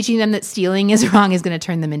 Teaching them that stealing is wrong is going to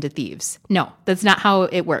turn them into thieves. No, that's not how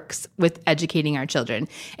it works with educating our children.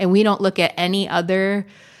 And we don't look at any other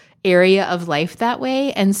area of life that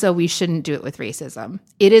way. And so we shouldn't do it with racism.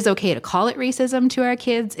 It is okay to call it racism to our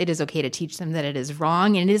kids. It is okay to teach them that it is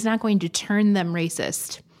wrong. And it is not going to turn them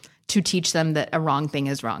racist to teach them that a wrong thing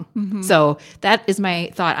is wrong. Mm-hmm. So that is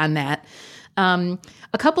my thought on that.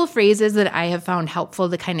 A couple phrases that I have found helpful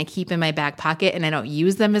to kind of keep in my back pocket, and I don't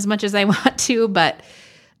use them as much as I want to, but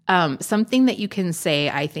something that you can say,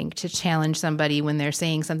 I think, to challenge somebody when they're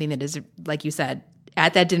saying something that is, like you said,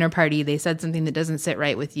 at that dinner party, they said something that doesn't sit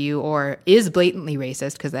right with you or is blatantly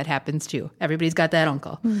racist, because that happens too. Everybody's got that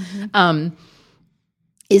uncle. Mm-hmm.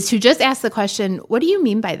 Is to just ask the question, what do you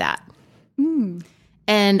mean by that? Mm.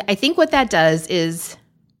 And I think what that does is,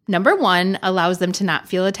 number one, allows them to not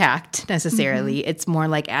feel attacked necessarily. Mm-hmm. It's more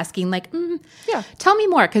like asking, like, tell me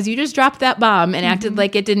more, because you just dropped that bomb and acted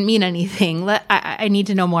like it didn't mean anything. I need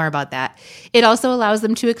to know more about that. It also allows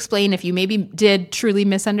them to explain if you maybe did truly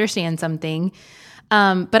misunderstand something.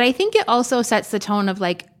 But I think it also sets the tone of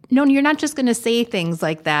like, no, you're not just going to say things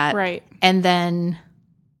like that. Right. And then,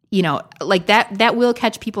 like that will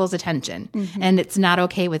catch people's attention, and it's not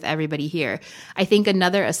okay with everybody here. I think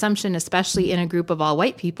another assumption, especially in a group of all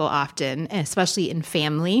white people often, especially in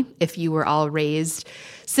family, if you were all raised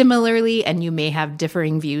similarly and you may have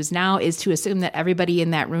differing views now, is to assume that everybody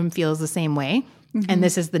in that room feels the same way. Mm-hmm. And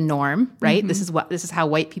this is the norm, right? Mm-hmm. This is how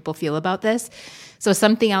white people feel about this. So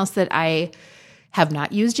something else that I have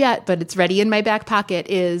not used yet, but it's ready in my back pocket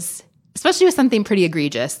is, especially with something pretty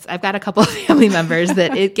egregious. I've got a couple of family members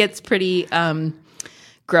that it gets pretty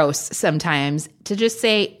gross sometimes, to just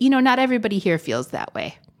say, not everybody here feels that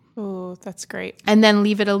way. Oh, that's great. And then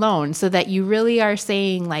leave it alone, so that you really are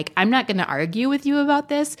saying, like, I'm not going to argue with you about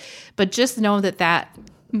this, but just know that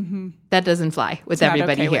doesn't fly with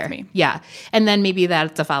everybody here. With me. Yeah. And then maybe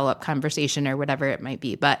that's a follow-up conversation or whatever it might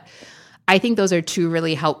be. But I think those are two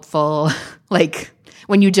really helpful, like,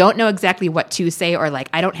 when you don't know exactly what to say, or like,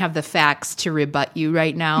 I don't have the facts to rebut you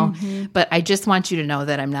right now, but I just want you to know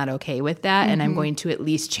that I'm not okay with that. And I'm going to at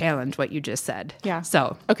least challenge what you just said. Yeah.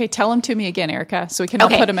 So, okay. Tell them to me again, Erica, so we can all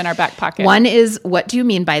put them in our back pocket. One is, what do you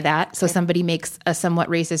mean by that? So somebody makes a somewhat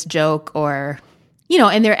racist joke, or,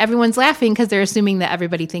 and everyone's laughing because they're assuming that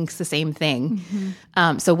everybody thinks the same thing.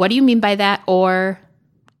 So what do you mean by that? Or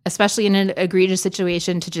especially in an egregious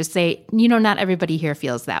situation, to just say, not everybody here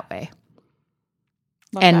feels that way.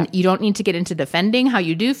 Love and that. You don't need to get into defending how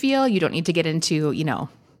you do feel. You don't need to get into,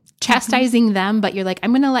 chastising them, but you're like,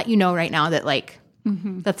 I'm going to let you know right now that, like,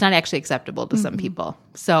 that's not actually acceptable to some people.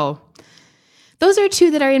 So those are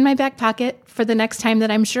two that are in my back pocket for the next time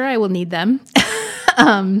that I'm sure I will need them.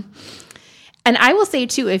 And I will say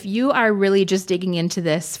too, if you are really just digging into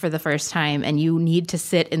this for the first time and you need to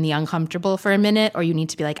sit in the uncomfortable for a minute, or you need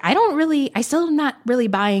to be like, I still am not really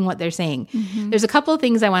buying what they're saying. There's a couple of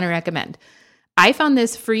things I want to recommend. I found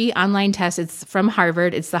this free online test. It's from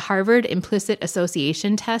Harvard. It's the Harvard Implicit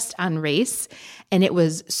Association Test on Race. And it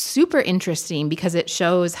was super interesting because it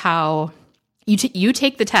shows how you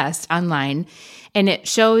take the test online, and it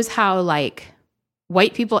shows how, like,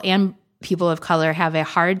 white people and people of color have a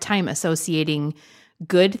hard time associating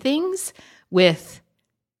good things with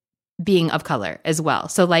being of color as well.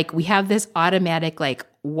 So, like, we have this automatic, like,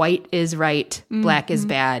 white is right, black is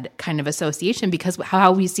bad kind of association, because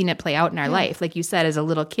how we've seen it play out in our life. Like you said, as a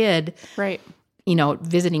little kid, right?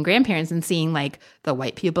 Visiting grandparents and seeing, like, the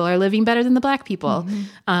white people are living better than the black people.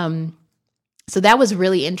 So that was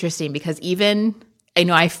really interesting, because even,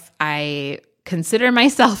 I consider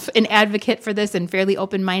myself an advocate for this and fairly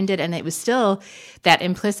open-minded, and it was still, that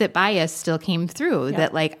implicit bias still came through,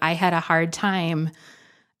 that, like, I had a hard time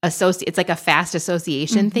it's like a fast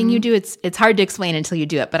association thing you do. It's hard to explain until you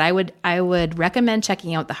do it, but I would recommend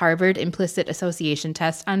checking out the Harvard Implicit Association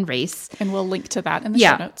Test on Race. And we'll link to that in the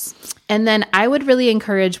show notes. And then I would really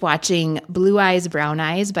encourage watching Blue Eyes, Brown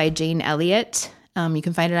Eyes by Jane Elliott. You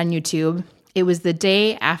can find it on YouTube. It was the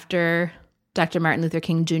day after Dr. Martin Luther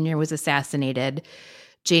King Jr. was assassinated.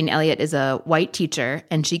 Jane Elliott is a white teacher,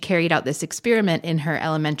 and she carried out this experiment in her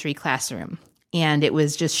elementary classroom. And it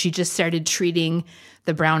was just, she just started treating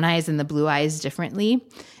the brown eyes and the blue eyes differently.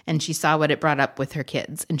 And she saw what it brought up with her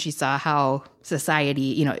kids. And she saw how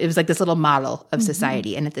society, it was like this little model of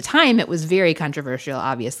society. And at the time, it was very controversial,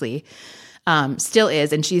 obviously. Still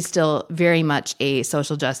is. And she's still very much a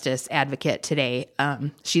social justice advocate today.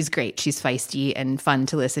 She's great. She's feisty and fun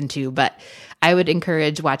to listen to. But I would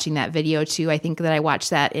encourage watching that video too. I think that I watched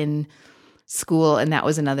that in school, and that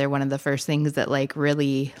was another one of the first things that, like,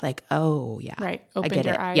 really, like, oh yeah, right, opened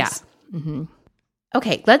your eyes. Yeah.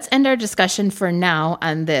 Okay, let's end our discussion for now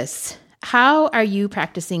on this. How are you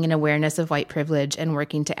practicing an awareness of white privilege and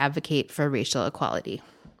working to advocate for racial equality?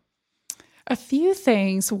 A few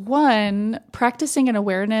things. One, practicing an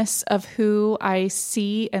awareness of who I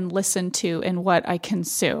see and listen to and what I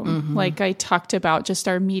consume. Like I talked about, just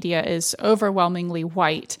our media is overwhelmingly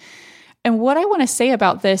white. And what I want to say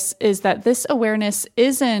about this is that this awareness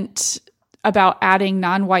isn't about adding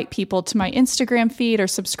non-white people to my Instagram feed or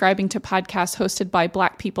subscribing to podcasts hosted by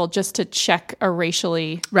Black people just to check a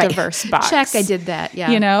racially diverse box. Check, I did that, yeah.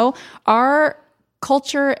 You know, our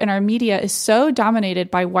culture and our media is so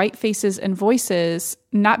dominated by white faces and voices,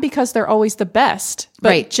 not because they're always the best,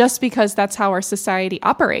 but just because that's how our society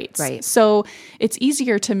operates. Right. So it's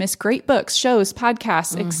easier to miss great books, shows,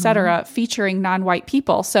 podcasts, etc., featuring non-white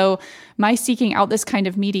people. So my seeking out this kind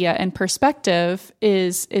of media and perspective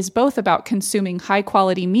is both about consuming high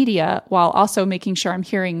quality media while also making sure I'm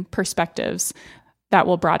hearing perspectives that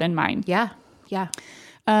will broaden mine. Yeah.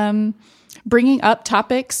 Bringing up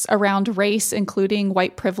topics around race, including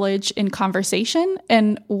white privilege, in conversation.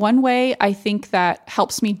 And one way I think that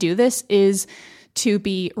helps me do this is to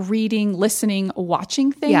be reading, listening,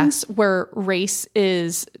 watching things where race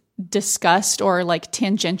is discussed or like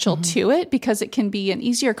tangential to it, because it can be an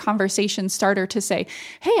easier conversation starter to say,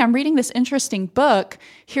 hey, I'm reading this interesting book.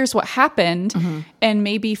 Here's what happened. And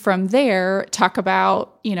maybe from there, talk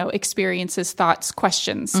about, you know, experiences, thoughts,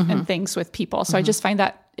 questions, and things with people. So I just find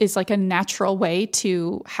that is like a natural way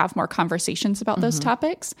to have more conversations about those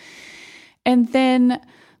topics. And then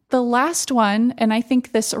the last one, and I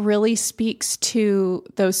think this really speaks to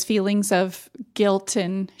those feelings of guilt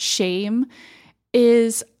and shame,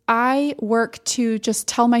 is I work to just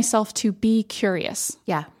tell myself to be curious.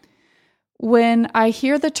 Yeah. When I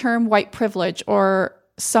hear the term white privilege or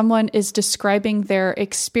someone is describing their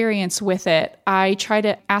experience with it, I try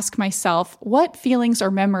to ask myself, what feelings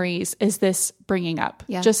or memories is this bringing up?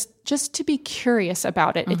 Yeah. Just to be curious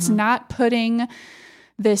about it. It's not putting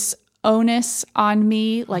this onus on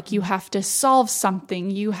me, like you have to solve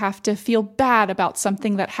something, you have to feel bad about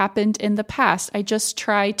something that happened in the past. I just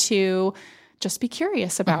try to just be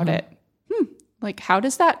curious about it. Like, how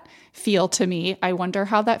does that feel to me? I wonder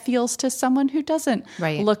how that feels to someone who doesn't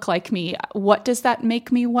look like me. What does that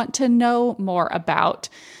make me want to know more about?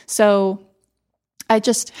 So I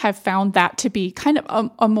just have found that to be kind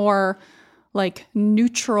of a more like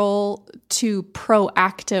neutral to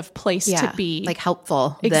proactive place to be. Like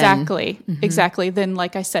helpful. Exactly. Exactly. Then,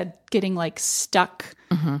 like I said, getting like stuck,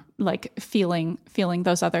 like feeling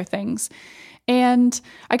those other things. And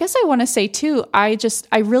I guess I want to say too, I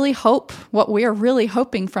really hope, what we're really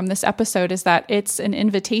hoping from this episode is that it's an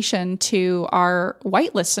invitation to our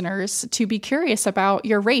white listeners to be curious about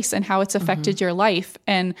your race and how it's affected your life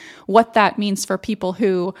and what that means for people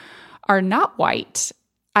who are not white.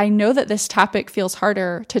 I know that this topic feels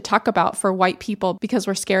harder to talk about for white people because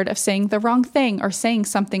we're scared of saying the wrong thing or saying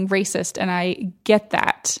something racist, and I get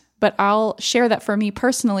that. But I'll share that for me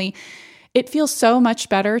personally, it feels so much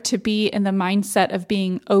better to be in the mindset of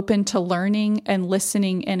being open to learning and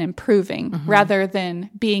listening and improving rather than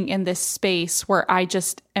being in this space where I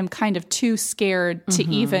just am kind of too scared to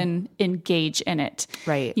even engage in it.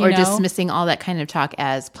 Right. Or dismissing all that kind of talk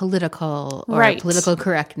as political or political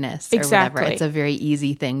correctness or whatever. It's a very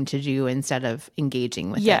easy thing to do instead of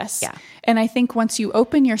engaging with it. Yes. Yeah. And I think once you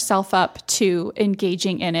open yourself up to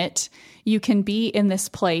engaging in it, you can be in this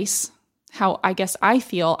place. How I guess I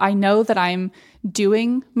feel, I know that I'm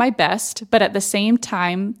doing my best, but at the same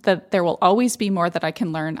time that there will always be more that I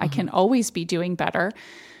can learn. I can always be doing better.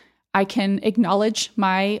 I can acknowledge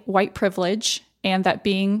my white privilege and that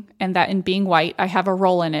in being white, I have a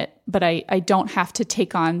role in it, but I don't have to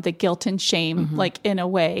take on the guilt and shame, like in a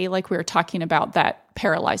way, like we were talking about, that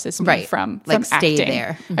paralyzes me from like acting. Stay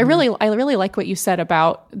there. I really like what you said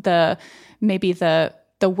about the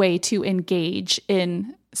way to engage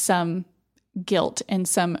in some guilt and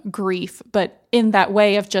some grief, but in that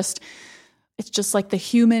way of it's just like the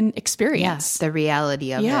human experience. Yeah, the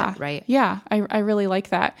reality of it, right? Yeah, I really like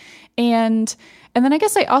that. And then I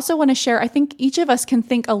guess I also want to share, I think each of us can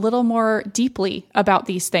think a little more deeply about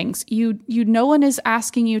these things. No one is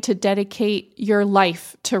asking you to dedicate your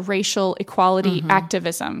life to racial equality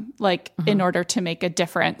activism, like in order to make a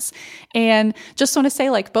difference. And just want to say,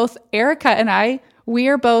 like, both Erica and I, we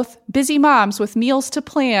are both busy moms with meals to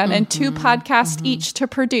plan and 2 podcasts each to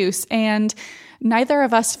produce. And neither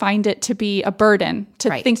of us find it to be a burden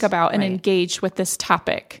to think about and engage with this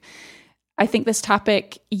topic. I think this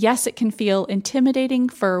topic, yes, it can feel intimidating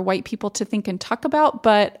for white people to think and talk about,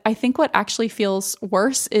 but I think what actually feels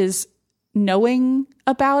worse is knowing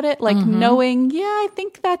about it, like knowing, I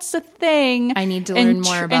think that's a thing. I need to learn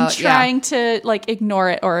more about, and trying to like ignore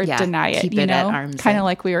it or deny it, keep it at arm's kind of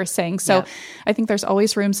length. like we were saying. So I think there's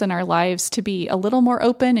always rooms in our lives to be a little more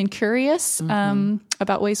open and curious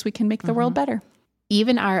about ways we can make the world better.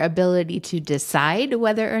 Even our ability to decide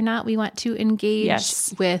whether or not we want to engage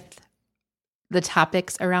with the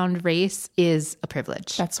topics around race is a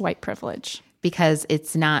privilege. That's white privilege. Because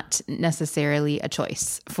it's not necessarily a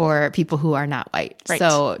choice for people who are not white. Right.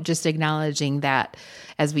 So just acknowledging that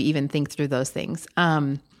as we even think through those things.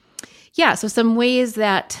 So some ways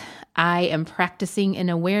that I am practicing in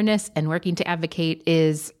awareness and working to advocate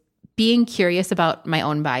is being curious about my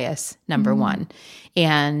own bias, number one.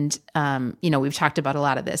 And, we've talked about a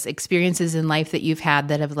lot of this, experiences in life that you've had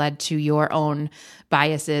that have led to your own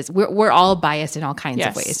biases. We're all biased in all kinds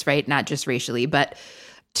of ways, right? Not just racially, but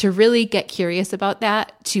to really get curious about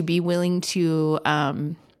that, to be willing to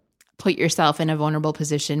put yourself in a vulnerable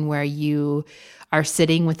position where you are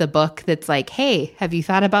sitting with a book that's like, hey, have you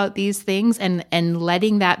thought about these things? And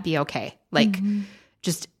letting that be okay. Like,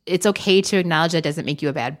 just, it's okay to acknowledge that doesn't make you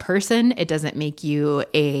a bad person. It doesn't make you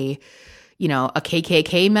a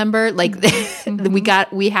KKK member. Like,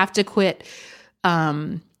 we have to quit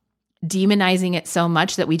demonizing it so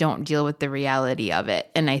much that we don't deal with the reality of it.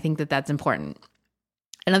 And I think that that's important.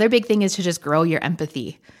 Another big thing is to just grow your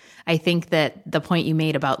empathy. I think that the point you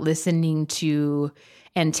made about listening to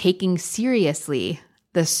and taking seriously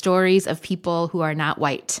the stories of people who are not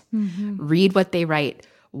white, read what they write,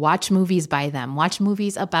 watch movies by them, watch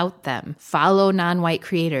movies about them, follow non-white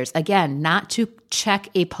creators. Again, not to check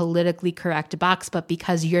a politically correct box, but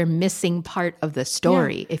because you're missing part of the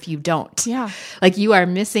story if you don't. Yeah. Like, you are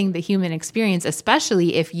missing the human experience,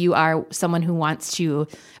 especially if you are someone who wants to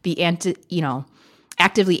be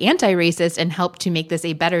actively anti-racist and help to make this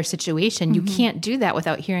a better situation. You can't do that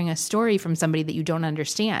without hearing a story from somebody that you don't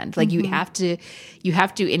understand. Like, you have to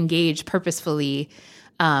engage purposefully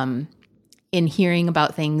in hearing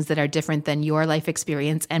about things that are different than your life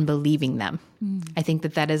experience and believing them. I think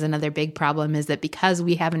that is another big problem, is that because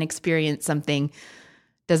we haven't experienced something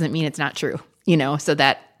doesn't mean it's not true, so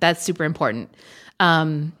that's super important.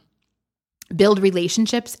 Build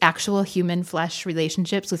relationships, actual human flesh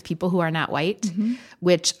relationships with people who are not white,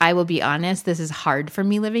 which I will be honest, this is hard for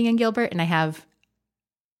me living in Gilbert. And I have,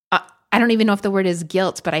 I don't even know if the word is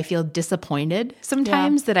guilt, but I feel disappointed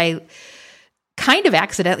sometimes that I kind of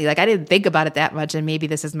accidentally, like, I didn't think about it that much. And maybe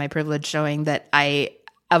this is my privilege showing that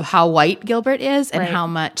of how white Gilbert is and how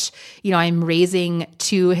much, I'm raising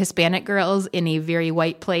two Hispanic girls in a very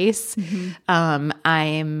white place.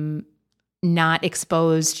 I'm not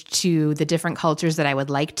exposed to the different cultures that I would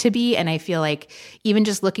like to be. And I feel like even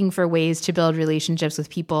just looking for ways to build relationships with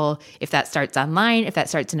people, if that starts online, if that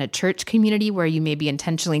starts in a church community where you maybe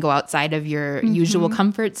intentionally go outside of your usual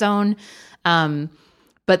comfort zone.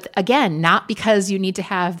 But again, not because you need to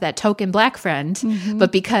have that token Black friend,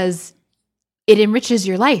 but because it enriches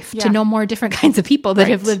your life to know more different kinds of people that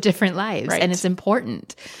have lived different lives. And it's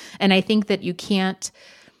important. And I think that you can't,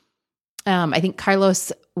 I think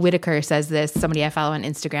Carlos Whitaker says this, somebody I follow on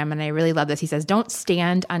Instagram, and I really love this. He says, don't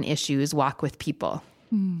stand on issues, walk with people.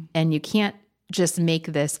 And you can't just make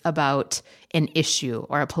this about an issue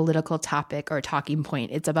or a political topic or a talking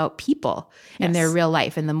point. It's about people and their real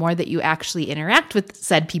life. And the more that you actually interact with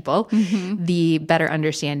said people, the better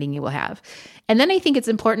understanding you will have. And then I think it's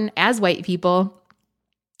important as white people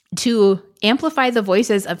to amplify the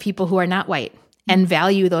voices of people who are not white and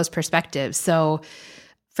value those perspectives. So,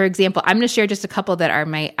 for example, I'm going to share just a couple that are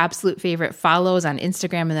my absolute favorite follows on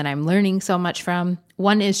Instagram and that I'm learning so much from.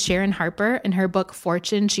 One is Sharon Harper. In her book,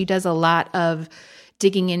 Fortune, she does a lot of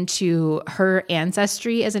digging into her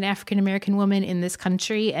ancestry as an African-American woman in this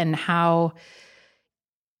country and how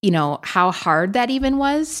hard that even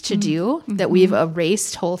was to do, that we've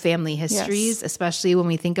erased whole family histories, especially when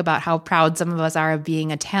we think about how proud some of us are of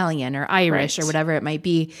being Italian or Irish or whatever it might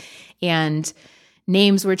be. And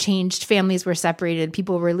names were changed, families were separated,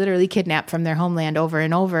 people were literally kidnapped from their homeland over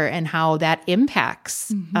and over, and how that impacts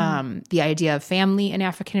the idea of family in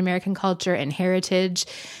African-American culture and heritage.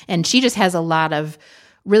 And she just has a lot of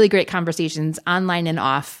really great conversations online and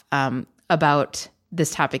off about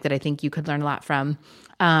this topic that I think you could learn a lot from.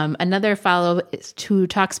 Another follow is to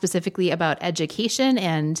talk specifically about education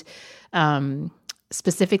and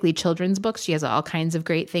specifically children's books. She has all kinds of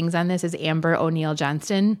great things on this, is Amber O'Neill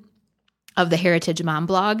Johnston of the Heritage Mom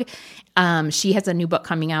blog. She has a new book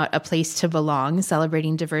coming out, A Place to Belong,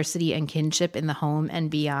 Celebrating Diversity and Kinship in the Home and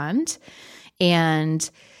Beyond. And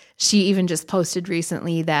she even just posted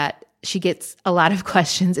recently that she gets a lot of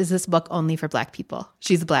questions, is this book only for Black people?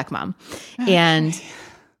 She's a Black mom. And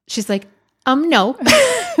she's like, No.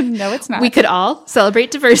 No, it's not. We could all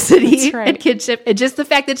celebrate diversity That's right. and kinship. And just the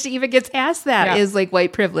fact that she even gets asked that is like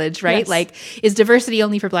white privilege, right? Yes. Like, is diversity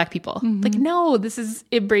only for Black people? Like, no, this is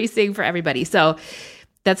embracing for everybody. So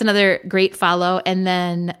that's another great follow. And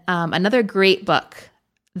then another great book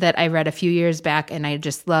that I read a few years back, and I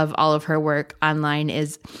just love all of her work online,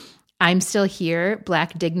 is I'm Still Here,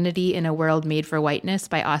 Black Dignity in a World Made for Whiteness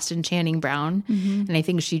by Austin Channing Brown. And I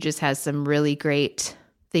think she just has some really great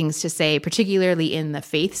things to say, particularly in the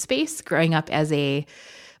faith space, growing up as a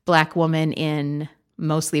Black woman in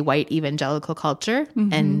mostly white evangelical culture,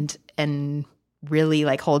 and really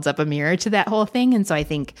like holds up a mirror to that whole thing. And so I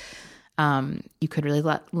think you could really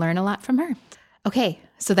learn a lot from her. Okay,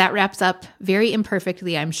 so that wraps up very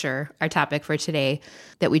imperfectly, I'm sure, our topic for today,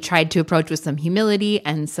 that we tried to approach with some humility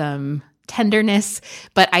and some tenderness.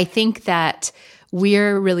 But I think that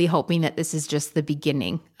we're really hoping that this is just the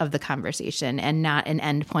beginning of the conversation and not an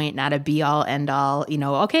end point, not a be all end all,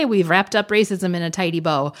 okay, we've wrapped up racism in a tidy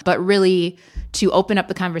bow, but really to open up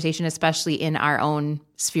the conversation, especially in our own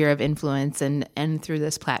sphere of influence and through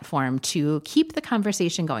this platform, to keep the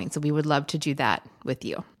conversation going. So we would love to do that with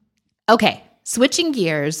you. Okay. Switching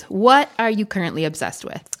gears, what are you currently obsessed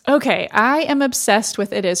with? Okay, I am obsessed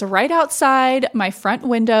with, it is right outside my front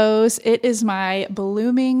windows. It is my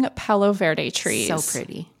blooming Palo Verde trees. So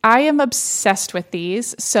pretty. I am obsessed with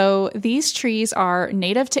these. So these trees are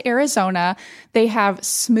native to Arizona. They have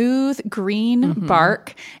smooth green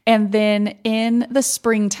bark. And then in the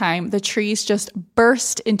springtime, the trees just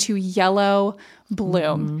burst into yellow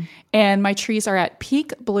bloom. And my trees are at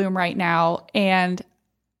peak bloom right now. And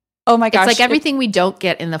oh my gosh. It's like everything we don't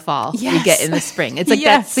get in the fall, Yes. we get in the spring. It's like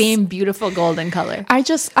that same beautiful golden color.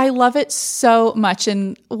 I love it so much.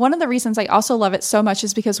 And one of the reasons I also love it so much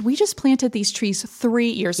is because we just planted these trees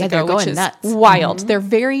 3 years ago, they're going which is nuts. wild. They're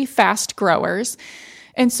very fast growers.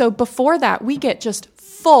 And so before that, we get just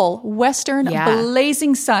full western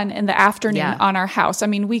blazing sun in the afternoon on our house. I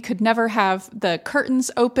mean, we could never have the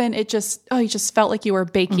curtains open. It just, you just felt like you were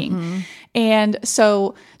baking. And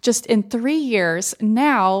so just in 3 years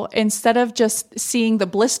now, instead of just seeing the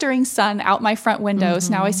blistering sun out my front windows,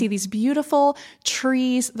 now I see these beautiful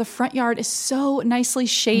trees. The front yard is so nicely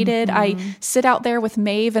shaded. I sit out there with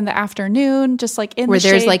Maeve in the afternoon, just like in where the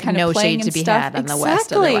shade, there's like kind no of playing shade to and be stuff. had on the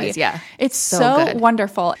west otherwise. Yeah. It's So so good.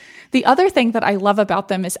 wonderful. The other thing that I love about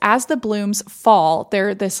them is as the blooms fall,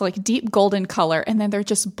 they're this like deep golden color, and then they're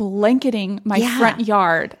just blanketing my front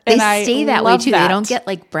yard. They and I stay that way love too. that. They don't get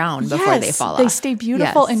like brown before they fall off. They stay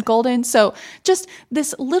beautiful and golden. So just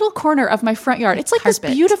this little corner of my front yard, it's like this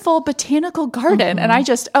beautiful botanical garden. And I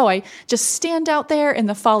just stand out there in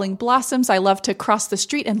the falling blossoms. I love to cross the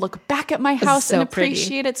street and look back at my house so and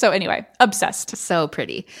appreciate it. So anyway, obsessed. So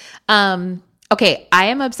pretty. Okay, I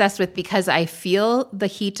am obsessed with, because I feel the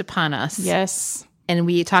heat upon us. Yes. And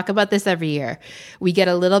we talk about this every year. We get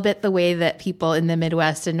a little bit the way that people in the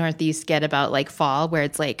Midwest and Northeast get about like fall, where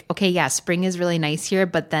it's like, okay, yeah, spring is really nice here,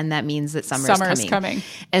 but then that means that summer's coming.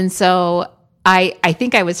 And so I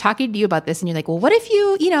think I was talking to you about this, and you're like, well, what if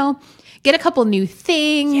you get a couple new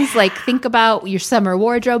things, like think about your summer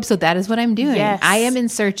wardrobe. So that is what I'm doing. Yes. I am in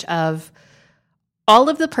search of all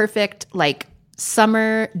of the perfect like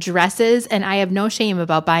summer dresses, and I have no shame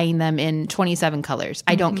about buying them in 27 colors.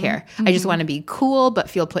 I don't care. I just want to be cool but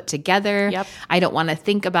feel put together. Yep. I don't want to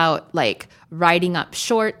think about like riding up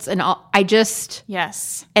shorts and all.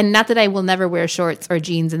 Yes. And not that I will never wear shorts or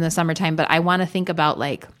jeans in the summertime, but I want to think about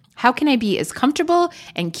like, how can I be as comfortable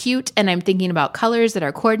and cute? And I'm thinking about colors that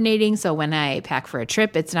are coordinating. So when I pack for a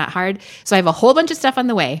trip, it's not hard. So I have a whole bunch of stuff on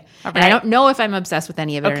the way. And I don't know if I'm obsessed with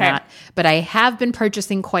any of it or not, but I have been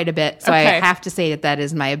purchasing quite a bit. So I have to say that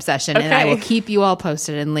is my obsession. And I will keep you all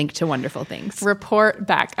posted and link to wonderful things. Report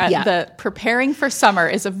back. The preparing for summer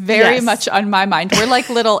is very much on my mind. We're like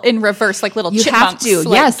little in reverse, like little chipmunks.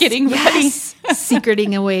 You have to. Getting ready.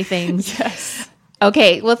 Secreting away things. Yes.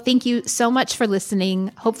 Okay, well, thank you so much for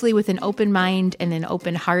listening, hopefully with an open mind and an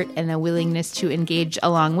open heart and a willingness to engage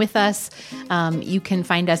along with us. You can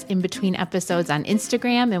find us in between episodes on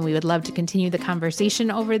Instagram, and we would love to continue the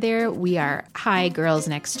conversation over there. We are Hi Girls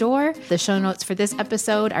Next Door. The show notes for this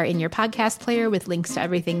episode are in your podcast player with links to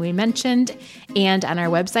everything we mentioned, and on our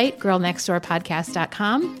website,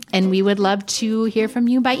 girlnextdoorpodcast.com. And we would love to hear from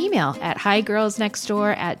you by email at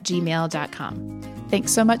higirlsnextdoor@gmail.com.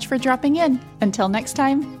 Thanks so much for dropping in. Until next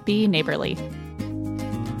time, be neighborly.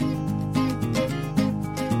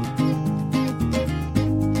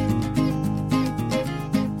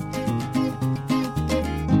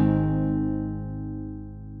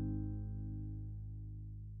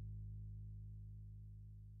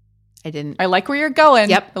 I like where you're going.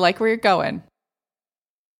 Yep. I like where you're going.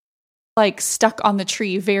 like stuck on the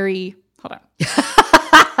tree very, hold on.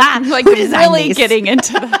 I'm like really getting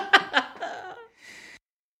into that.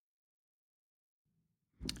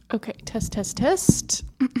 Okay, test.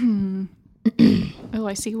 Oh,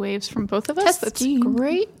 I see waves from both of us. Testing. That's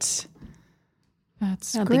great.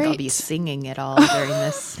 That's I don't great. think I'll be singing at all during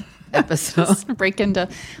this episode. Just break into a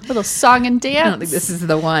little song and dance. I don't think this is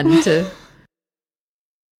the one to.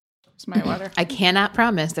 It's my water. I cannot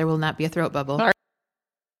promise there will not be a throat bubble.